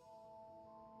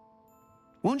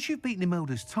 Once you've beaten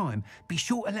Imelda's time, be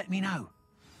sure to let me know.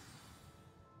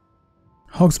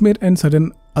 Hogsmeade and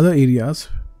certain other areas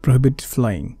prohibit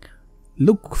flying.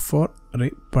 Look for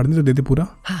पढ़ने तो देते पूरा.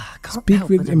 Speak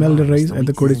with Imelda Reyes at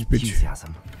the Quidditch pitch.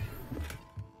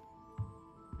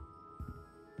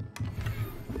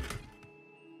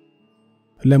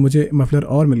 ले मुझे muffler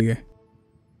और मिल गए.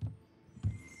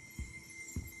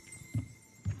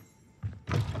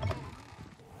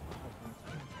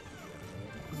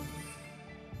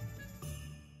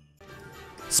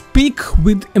 Speak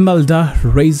with Imelda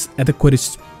Reyes at the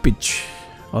Quidditch pitch.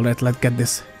 All right, let's get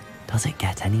this. Does it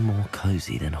get any more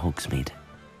cozy than Hogsmeade?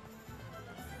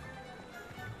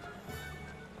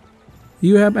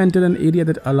 You have entered an area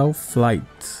that allows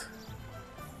flight.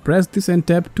 Press this and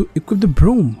tap to equip the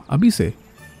broom. Abhi se.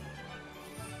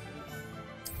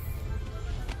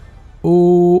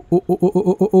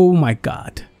 Oh my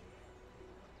God.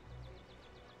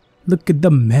 Look at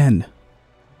the man.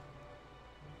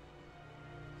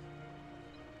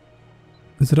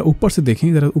 जरा ऊपर से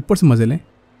देखें, जरा ऊपर से मजे लें.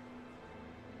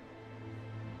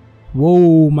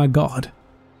 Whoa, my God.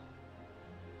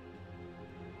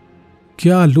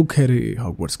 क्या लुक है रे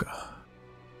हॉगवर्ट्स का.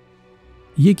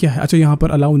 ये क्या है? अच्छा, यहाँ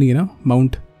पर अलाउ नहीं है ना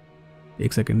माउंट.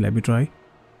 एक second, let me try.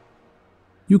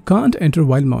 You can't enter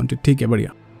while mounted. ठीक है,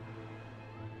 बढ़िया.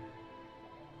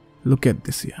 लुक एट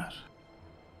दिस यार,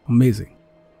 अमेजिंग.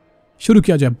 शुरू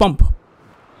किया जाए. बम्प.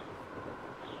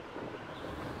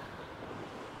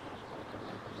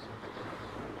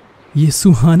 ये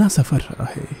सुहाना सफर रहा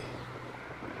है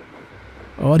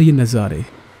और ये नज़ारे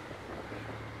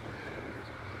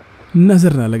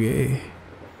नजर ना लगे.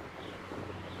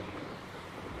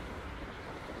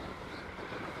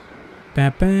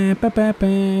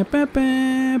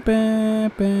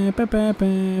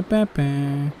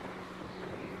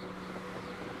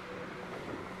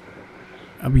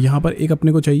 अब यहाँ पर एक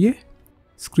अपने को चाहिए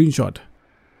स्क्रीनशॉट.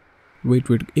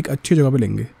 वेट, एक अच्छी जगह पे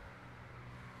लेंगे.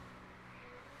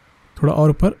 थोड़ा और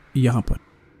ऊपर, यहाँ पर.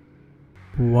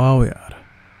 वाह यार,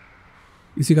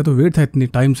 इसी का तो वेट था इतनी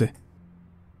टाइम से.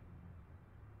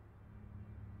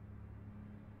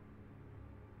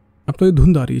 अब तो ये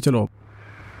धुंध आ रही है. चलो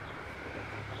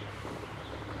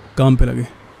काम पे लगे.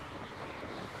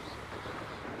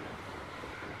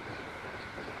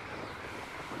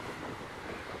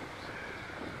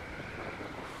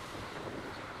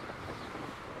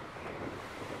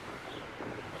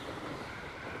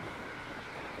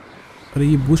 अरे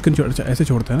ये बूस्ट कर अच्छा ऐसे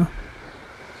छोड़ता है ना,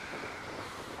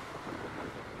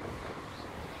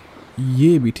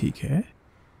 ये भी ठीक है,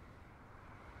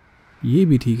 ये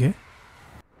भी ठीक है।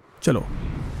 चलो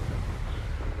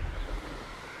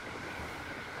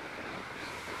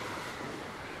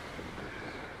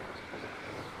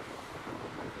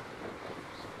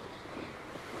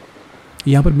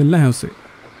यहाँ पर मिलना है उससे।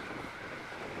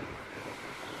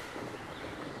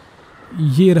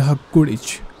 ये रहा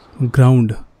कुडिच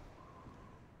ग्राउंड।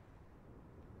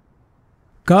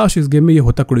 काश इस गेम में ये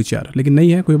होता कुडिच यार, लेकिन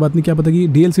नहीं है। कोई बात नहीं, क्या पता कि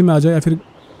डीएलसी में आ जाए या फिर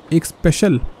एक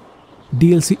स्पेशल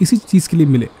डीएलसी इसी चीज़ के लिए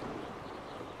मिले।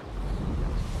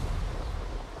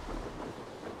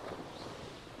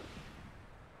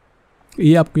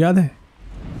 ये आपको याद है?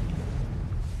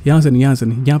 यहाँ से नहीं, यहाँ से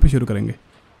नहीं, यहाँ पे शुरू करेंगे।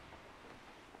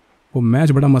 वो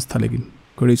मैच बड़ा मस्त था लेकिन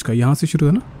कुडिच का। यहाँ से शुरू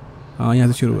है ना? हाँ यहाँ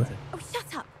से शुरू है।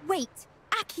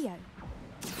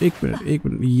 एक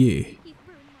मिनट,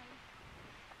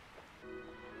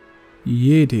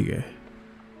 ये ठीक है।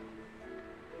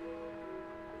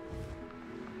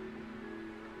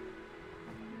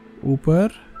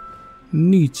 ऊपर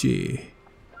नीचे,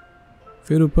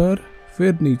 फिर ऊपर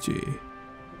फिर नीचे।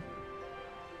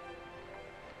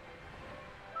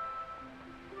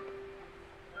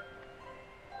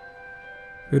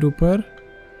 फिर ऊपर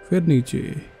फिर नीचे।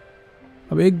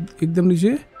 अब एकदम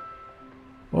नीचे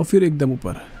और फिर एकदम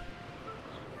ऊपर।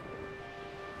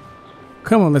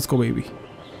 Come on let's go baby.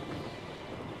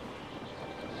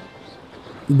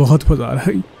 बहुत मजा आ रहा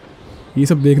है ये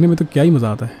सब देखने में, तो क्या ही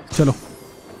मजा आता है। चलो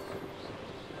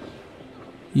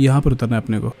यहाँ पर उतरना है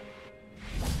अपने को।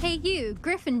 Hey you,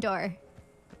 Gryffindor.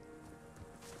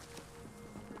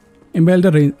 Imelda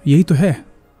range, यही तो है,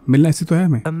 मिलना इसी तो है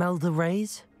हमें। Imelda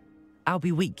Reyes?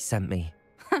 Albie Week sent me.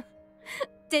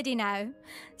 Did he now?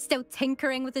 Still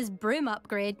tinkering with his broom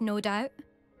upgrade, no doubt.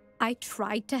 I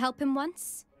tried to help him once.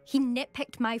 He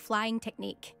nitpicked my flying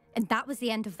technique, and that was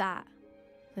the end of that.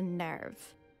 The nerve.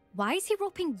 Why is he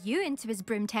roping you into his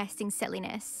broom testing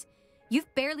silliness? You've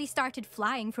barely started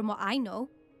flying from what I know.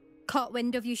 Caught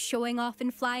wind of you showing off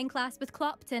in flying class with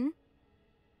Clopton.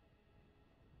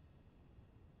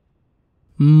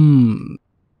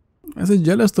 ऐसे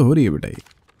jealous तो हो रही है बेटा ये।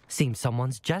 Seems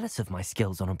someone's jealous of my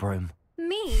skills on a broom.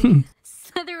 Me?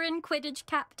 Slytherin Quidditch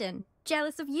captain.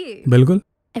 Jealous of you? बिल्कुल।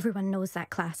 Everyone knows that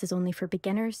class is only for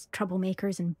beginners,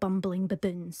 troublemakers, and bumbling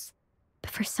baboons.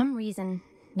 But for some reason,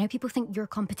 now people think you're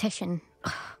competition.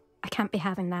 Ugh, I can't be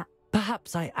having that.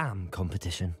 Perhaps I am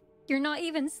competition. You're not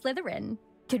even Slytherin.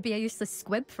 Could be a useless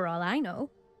squib for all I know.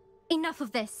 Enough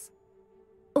of this.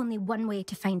 Only one way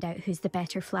to find out who's the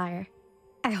better flyer.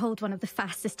 I hold one of the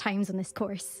fastest times on this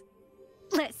course.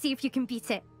 Let's see if you can beat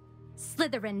it.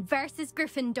 Slytherin versus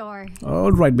Gryffindor.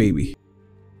 All right, baby.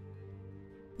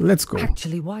 Let's go.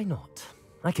 Actually, why not?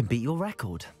 I can beat your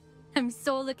record. I'm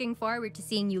so looking forward to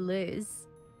seeing you lose.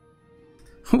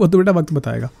 वो तो बेटा वक्त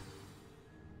बताएगा।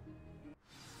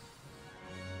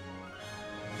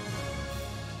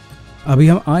 अभी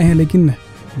हम आए हैं, लेकिन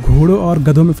घोड़ों और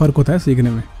गधों में फर्क होता है सीखने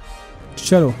में।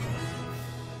 चलो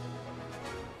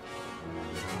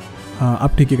हाँ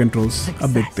अब ठीक है कंट्रोल्स। अब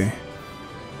देखते हैं।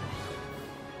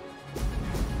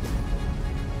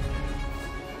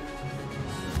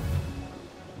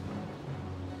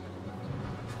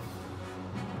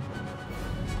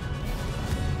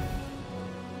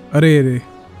 अरे अरे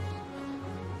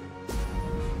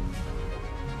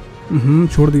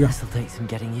छोड़ दिया। This'll take some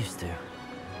getting used to.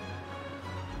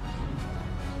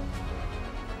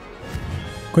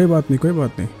 कोई बात नहीं, कोई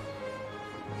बात नहीं।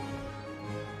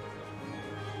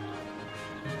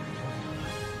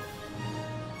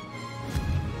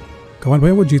 कमाल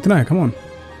भाई वो जीतना है, come on.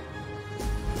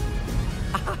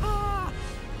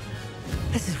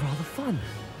 This is rather fun.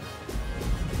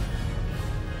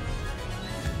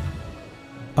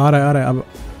 आ रहा है अब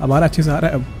आ रहा है, अच्छे से आ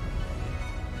रहा है अब।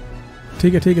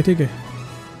 ठीक है ठीक है ठीक है।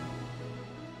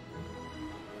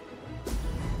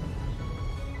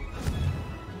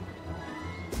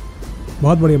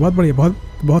 बहुत बढ़िया बहुत बढ़िया,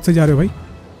 बहुत सही जा रहे हो भाई।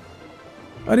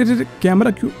 अरे अरे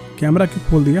कैमरा क्यों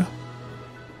खोल दिया?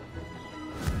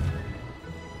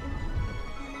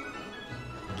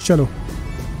 चलो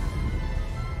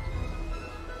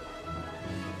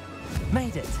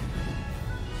Made it.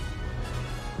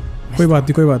 कोई बात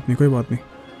नहीं, कोई बात नहीं, कोई बात नहीं।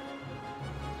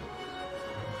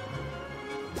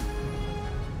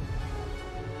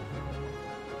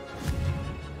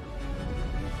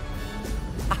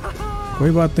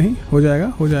 कोई बात नहीं, हो जाएगा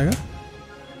हो जाएगा।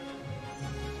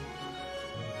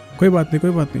 कोई बात नहीं,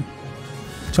 कोई बात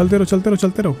नहीं। चलते रहो चलते रहो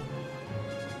चलते रहो।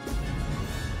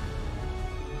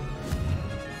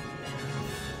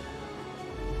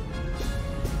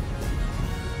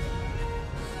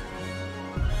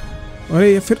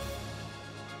 अरे ये फिर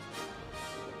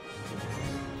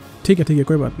ठीक है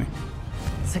कोई बात नहीं।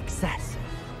 Success.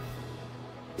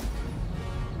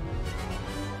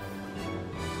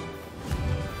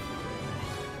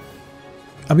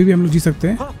 अभी भी हम लोग जीत सकते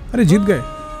हैं। अरे जीत गए।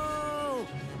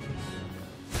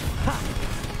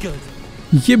 Good.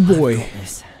 ये बॉय।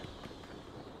 Yes.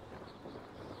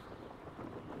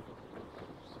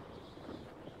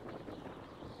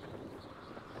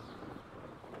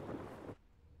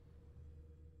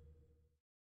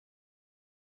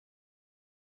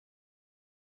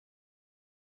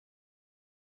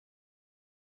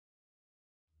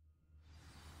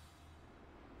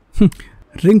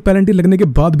 रिंग पेनल्टी लगने के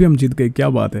बाद भी हम जीत गए, क्या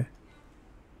बात है।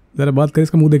 जरा बात करें,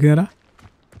 इसका मुंह देखें जरा।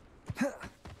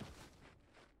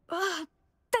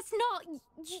 That's not.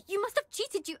 You must have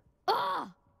cheated.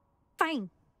 Fine.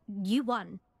 You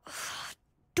won.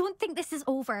 Don't think this is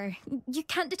over. You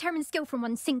can't determine skill from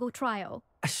one single trial.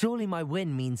 Surely my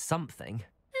win means something.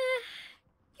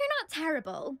 You're not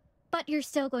terrible, but you're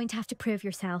still going to have to prove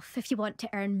yourself if you want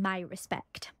to earn my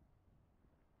respect.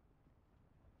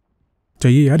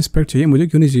 चाहिए यार, respect चाहिए मुझे,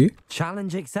 क्यों नहीं चाहिए?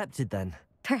 Challenge accepted then.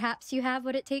 Perhaps you have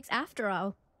what it takes after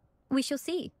all. We shall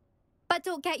see. But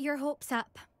don't get your hopes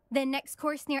up. The next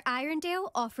course near Irondale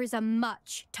offers a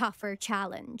much tougher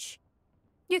challenge.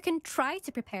 You can try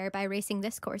to prepare by racing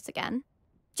this course again.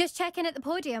 Just check in at the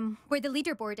podium where the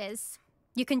leaderboard is.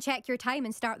 You can check your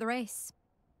time and start the race.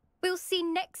 We'll see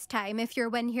next time if your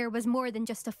win here was more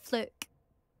than just a fluke.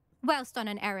 Whilst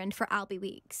on an errand for Albie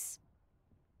Weeks.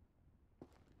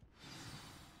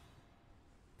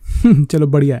 चलो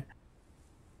बढ़िया है।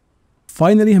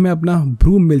 Finally हमें अपना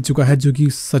broom मिल चुका है जो कि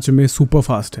सच में सुपर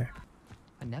फास्ट है।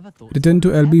 Return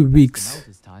to Elby weeks.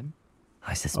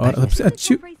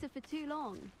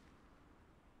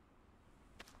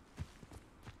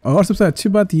 और सबसे अच्छी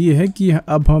बात ये है कि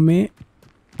अब हमें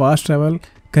फास्ट ट्रैवल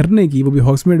करने की, वो भी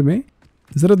हॉग्समीड में,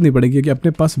 जरूरत नहीं पड़ेगी क्योंकि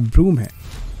अपने पास ब्रूम है।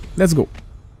 Let's go.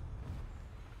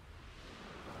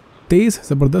 तेज,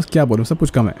 जबरदस्त, क्या बोलूं, सब कुछ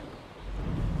कम है।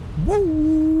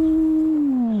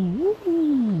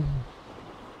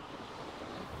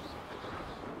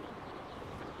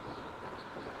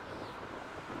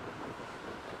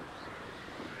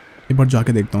 एक बार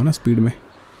जाके देखता हूँ ना स्पीड में,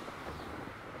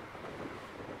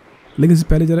 लेकिन इससे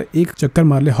पहले जरा एक चक्कर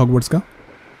मार ले हॉगवर्ट्स का।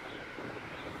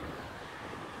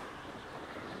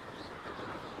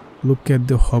 Look at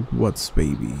the Hogwarts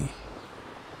baby.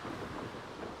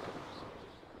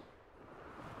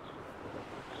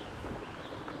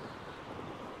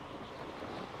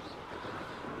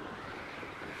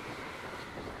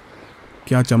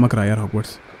 क्या चमक रहा है यार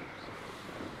हॉगवर्ट्स।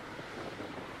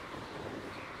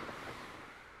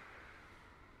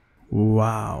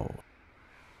 वाओ,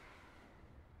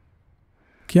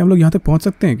 क्या हम लोग यहां तक पहुंच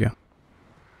सकते हैं क्या?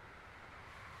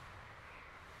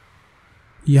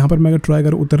 यहां पर मैं अगर ट्राई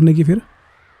करूं उतरने की, फिर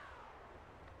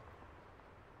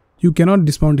यू कैनॉट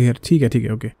डिस्माउंट हियर। ठीक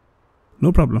है ओके,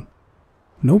 नो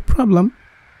प्रॉब्लम।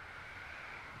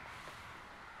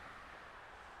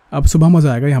 अब सुबह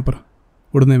मजा आएगा यहां पर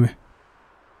उड़ने में।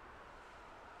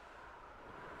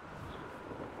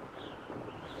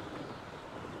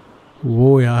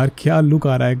 वो यार क्या लुक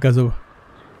आ रहा है, गजब।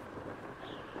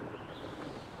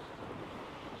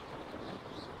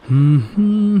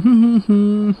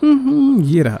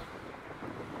 ये रहा।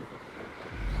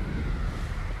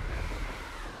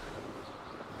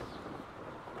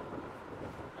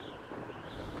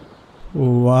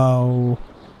 वाओ,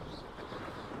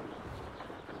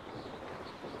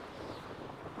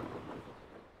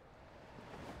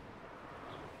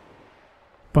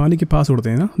 पानी के पास उड़ते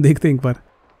हैं ना, देखते हैं एक बार।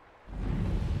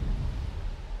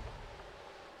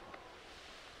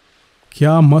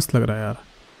 क्या मस्त लग रहा है यार।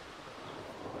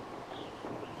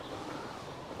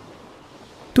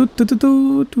 To to to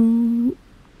to to.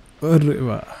 अरे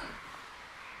वाह,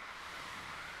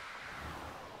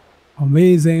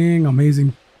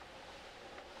 अमेजिंग।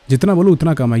 जितना बोलूं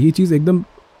उतना कम है। ये चीज़ एकदम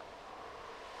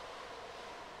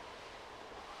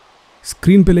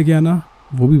स्क्रीन पे लेके आना,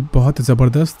 वो भी बहुत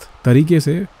ज़बरदस्त तरीके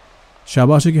से।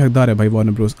 शाबाशी की हकदार है भाई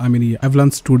वार्नर ब्रोस, आई मीन ये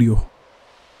एवलांच स्टूडियो।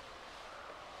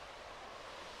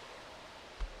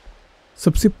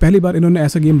 सबसे पहली बार इन्होंने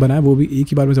ऐसा गेम बनाया, वो भी एक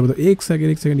ही बार में ज़बरदस्त। एक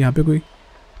सेकंड, यहाँ पे कोई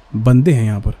बंदे हैं।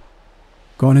 यहाँ पर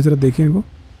कौन है, जरा देखिए इनको।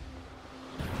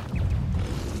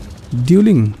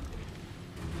 ड्यूलिंग,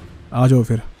 आ जाओ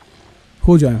फिर,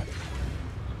 हो जाए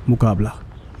मुकाबला।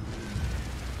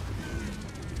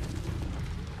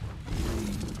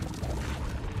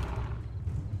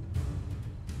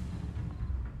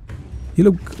 ये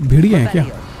लोग भेड़िया हैं क्या?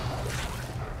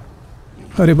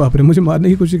 अरे बाप रे, मुझे मारने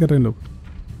की कोशिश कर रहे हैं लोग।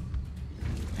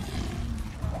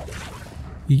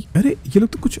 अरे ये लोग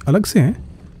तो कुछ अलग से हैं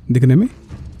दिखने में।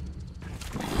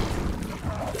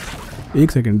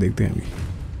 एक सेकंड देखते हैं अभी।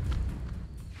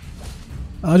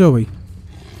 आ जाओ भाई।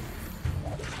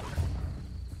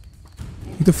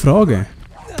 ये तो फ्रॉग है।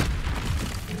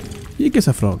 ये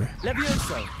कैसा फ्रॉग है?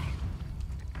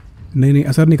 नहीं नहीं,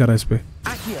 असर नहीं कर रहा इस पे।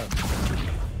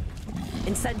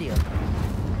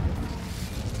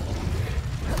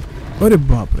 अरे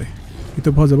बाप रे, ये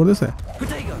तो बहुत जबरदस्त है।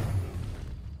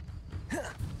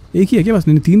 एक ही है क्या बस?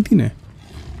 नहीं, तीन तीन है।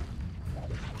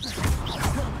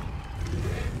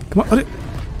 अरे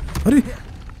अरे,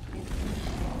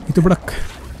 ये तो बड़ा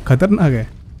खतरनाक है।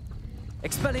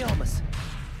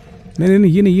 नहीं नहीं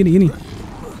नहीं, ये नहीं ये नहीं ये नहीं।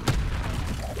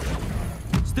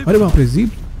 अरे बाप रे,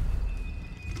 जीप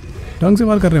ढंग से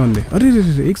वार कर रहे हैं बंदे। अरे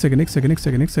रे, एक सेकंड एक सेकंड एक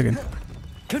सेकंड एक सेकंड।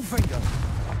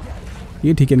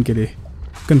 ये ठीक है इनके लिए।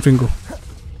 कन्फ्रिंगो।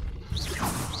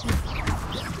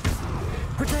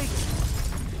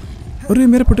 अरे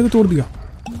मेरे पट्टे को तोड़ दिया।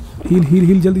 हील हील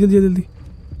हील, जल्दी जल्दी जल्दी।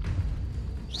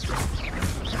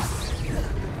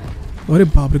 अरे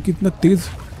बाप रे, कितना तेज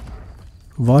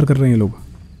वार कर रहे हैं ये लोग।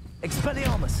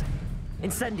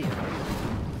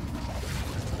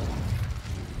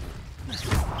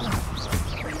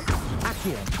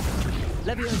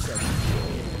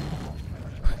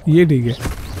 ये ठीक है।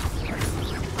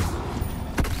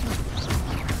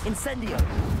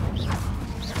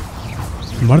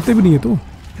 मरते भी नहीं है तो।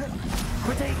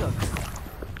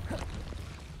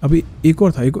 अभी एक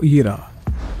और था, एक ये रहा।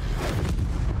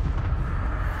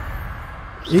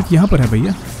 एक यहाँ पर है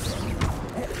भैया।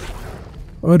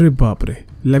 अरे बाप रे,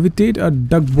 levitate a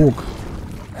duck बोक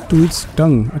to it's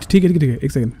टंग। अच्छा ठीक है ठीक है,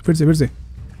 एक सेकंड, फिर से।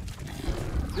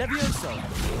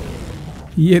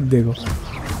 ये देखो।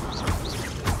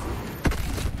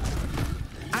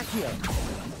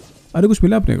 अरे कुछ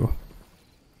मिला अपने को।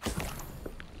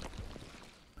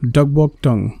 डक बोक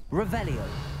टंग।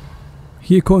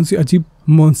 ये कौन सी अजीब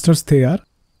मॉन्स्टर्स थे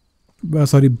यार।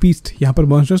 Sorry, beast. यहाँ पर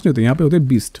मॉन्स्टर्स नहीं होते, यहाँ पे होते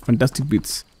बीस्ट, फैंटास्टिक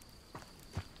बीट्स।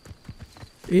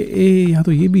 यहाँ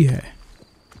तो ये भी है।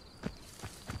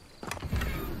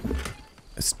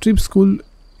 स्ट्रिप स्कूल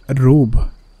रोब,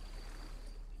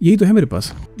 यही तो है मेरे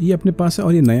पास। ये अपने पास है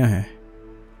और ये नया है।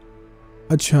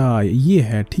 अच्छा ये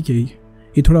है, ठीक है।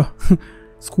 ये थोड़ा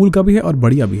स्कूल का भी है और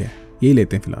बढ़िया भी है। यही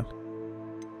लेते हैं फिलहाल।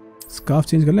 स्कार्फ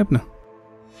चेंज कर लें अपना।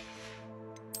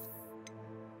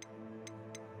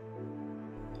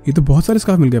 ये तो बहुत सारे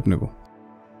स्कार्फ मिल गए अपने को।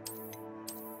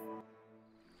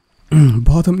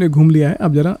 बहुत हमने घूम लिया है,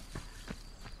 अब जरा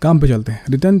काम पे चलते हैं।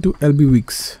 Return to LB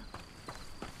weeks.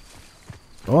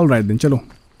 All right then, चलो।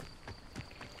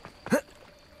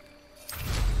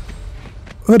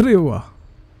 अरे वाह,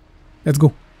 लेट्स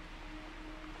गो।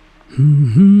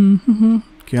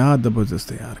 क्या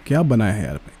जबरदस्त है यार, क्या बनाया है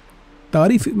यार।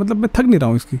 तारीफ, मतलब मैं थक नहीं रहा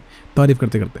हूँ इसकी तारीफ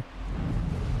करते करते।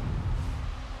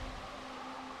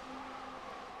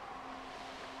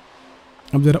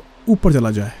 अब जरा ऊपर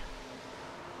चला जाए।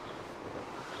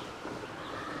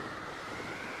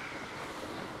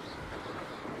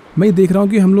 मैं ये देख रहा हूँ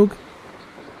कि हम लोग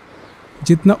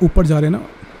जितना ऊपर जा रहे हैं ना,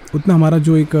 उतना हमारा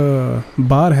जो एक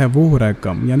बार है वो हो रहा है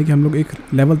कम। यानी कि हम लोग एक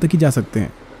लेवल तक ही जा सकते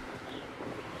हैं।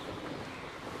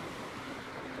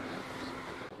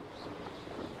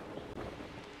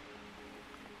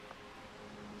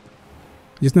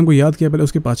 जिसने हमको याद किया पहले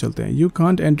उसके पास चलते हैं। You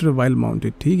can't enter while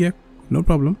mounted. ठीक है, नो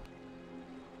प्रॉब्लम।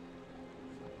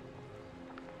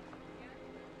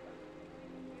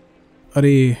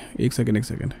 अरे एक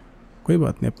सेकंड, कोई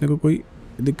बात नहीं, अपने को कोई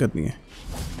दिक्कत नहीं है।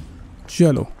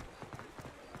 चलो।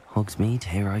 Hogsmeade,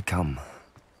 here I come.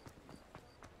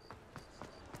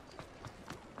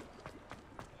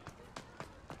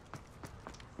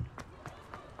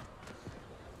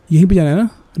 यहीं पे जाना है ना?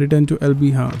 Return to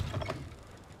LB। हाँ।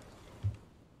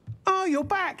 Oh, you're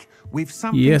back with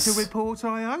something Yes. to report,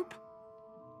 I hope.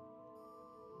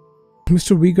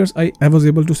 Mr. Weekers, I was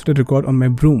able to set a record on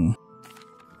my broom.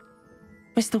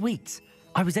 Mr. Weeks,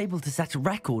 I was able to set a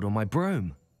record on my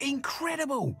broom.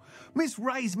 Incredible! Miss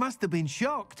Reyes must have been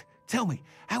shocked. Tell me,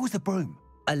 how was the broom?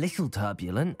 A little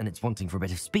turbulent and it's wanting for a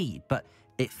bit of speed, but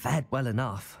it fared well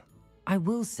enough. I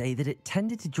will say that it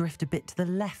tended to drift a bit to the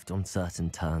left on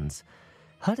certain turns.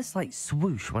 Heard a slight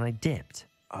swoosh when I dipped.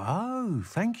 Oh,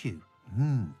 thank you.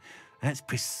 That's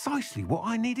precisely what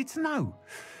I needed to know.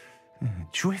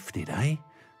 Drifted, eh?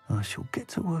 I shall get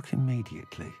to work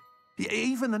immediately.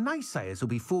 Even the naysayers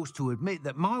will be forced to admit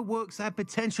that my work's had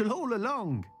potential all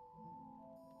along.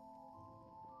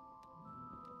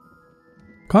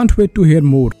 Can't wait to hear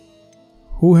more.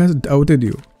 Who has doubted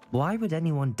you? Why would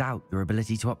anyone doubt your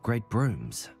ability to upgrade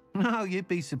brooms? No, you'd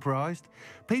be surprised.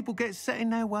 People get set in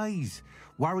their ways,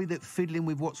 worry that fiddling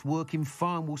with what's working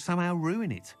fine will somehow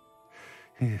ruin it.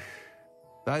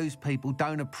 Those people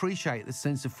don't appreciate the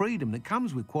sense of freedom that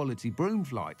comes with quality broom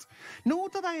flight, nor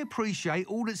do they appreciate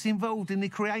all that's involved in the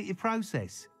creative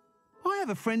process. I have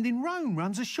a friend in Rome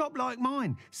runs a shop like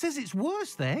mine, says it's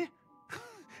worse there.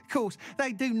 Of course,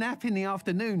 they do nap in the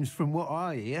afternoons from what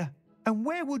I hear. And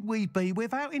where would we be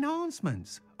without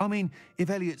enhancements? I mean, if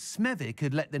Elliot Smethwick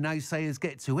had let the naysayers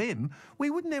get to him,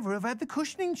 we would never have had the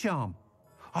cushioning charm.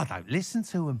 I don't listen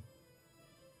to them.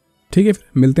 ठीक है,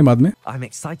 फिर मिलते हैं बाद में. I'm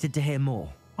excited to hear more.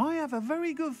 I have a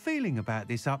very good feeling about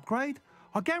this upgrade.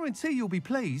 I guarantee you'll be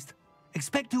pleased.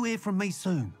 Expect to hear from me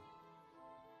soon.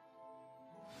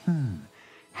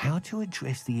 How to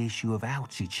address the issue of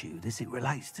altitude as it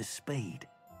relates to speed?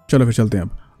 चलो फिर चलते हैं.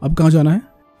 अब कहाँ जाना है?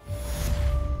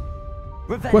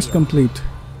 Quest complete.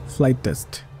 Flight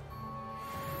test.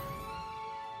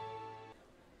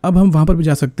 अब हम वहां पर भी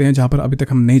जा सकते हैं जहां पर अभी तक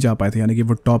हम नहीं जा पाए थे, यानी कि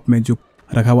वो टॉप में जो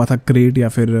रखा हुआ था क्रेट या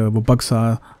फिर वो बक्सा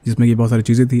जिसमें ये बहुत सारी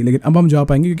चीज़ें थी, लेकिन अब हम जा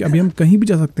पाएंगे क्योंकि अभी हम कहीं भी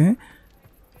जा सकते हैं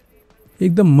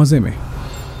एकदम मज़े में.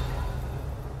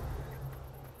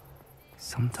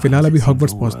 फिलहाल अभी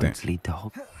हॉगवर्ट्स पहुंचते हैं.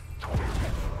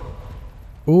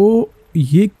 ओ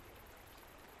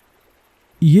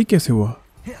ये कैसे हुआ?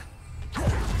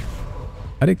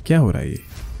 अरे क्या हो रहा है ये?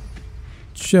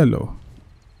 चलो,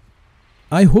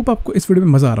 आई होप आपको इस वीडियो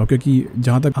में मज़ा आ रहा हो, क्योंकि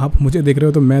जहाँ तक आप मुझे देख रहे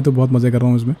हो तो मैं तो बहुत मज़े कर रहा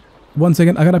हूँ इसमें. 1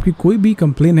 सेकेंड, अगर आपकी कोई भी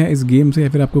कंप्लेन है इस गेम से या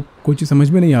फिर आपको कोई चीज़ समझ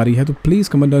में नहीं आ रही है तो प्लीज़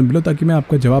कमेंट डाउन बिलो, ताकि मैं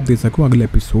आपका जवाब दे सकूँ अगले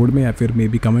एपिसोड में या फिर मे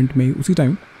बी कमेंट में उसी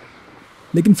टाइम.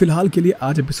 लेकिन फ़िलहाल के लिए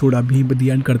आज एपिसोड अभी दी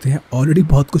एंड करते हैं. ऑलरेडी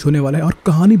बहुत कुछ होने वाला है और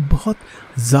कहानी बहुत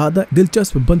ज़्यादा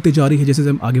दिलचस्प बनती जा रही है जैसे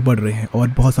हम आगे बढ़ रहे हैं, और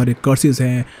बहुत सारे कर्सेस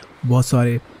हैं, बहुत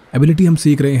सारे एबिलिटी हम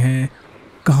सीख रहे हैं,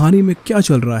 कहानी में क्या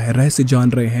चल रहा है रहस्य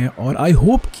जान रहे हैं, और आई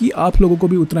होप कि आप लोगों को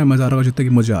भी उतना मज़ा आ रहा होगा जितना कि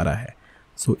मुझे आ रहा है.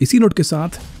 सो इसी नोट के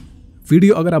साथ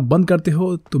वीडियो अगर आप बंद करते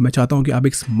हो तो मैं चाहता हूँ कि आप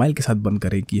एक स्माइल के साथ बंद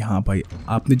करें कि हाँ भाई,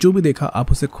 आपने जो भी देखा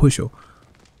आप उससे खुश हो,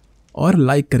 और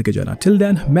लाइक करके जाना. टिल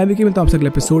देन मैं भी मिलता हूँ आपसे अगले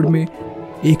एपिसोड में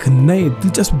एक नए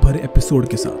दिलचस्प भरे एपिसोड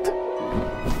के साथ.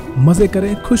 मज़े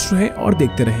करें, खुश रहें और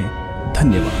देखते रहें.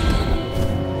 धन्यवाद.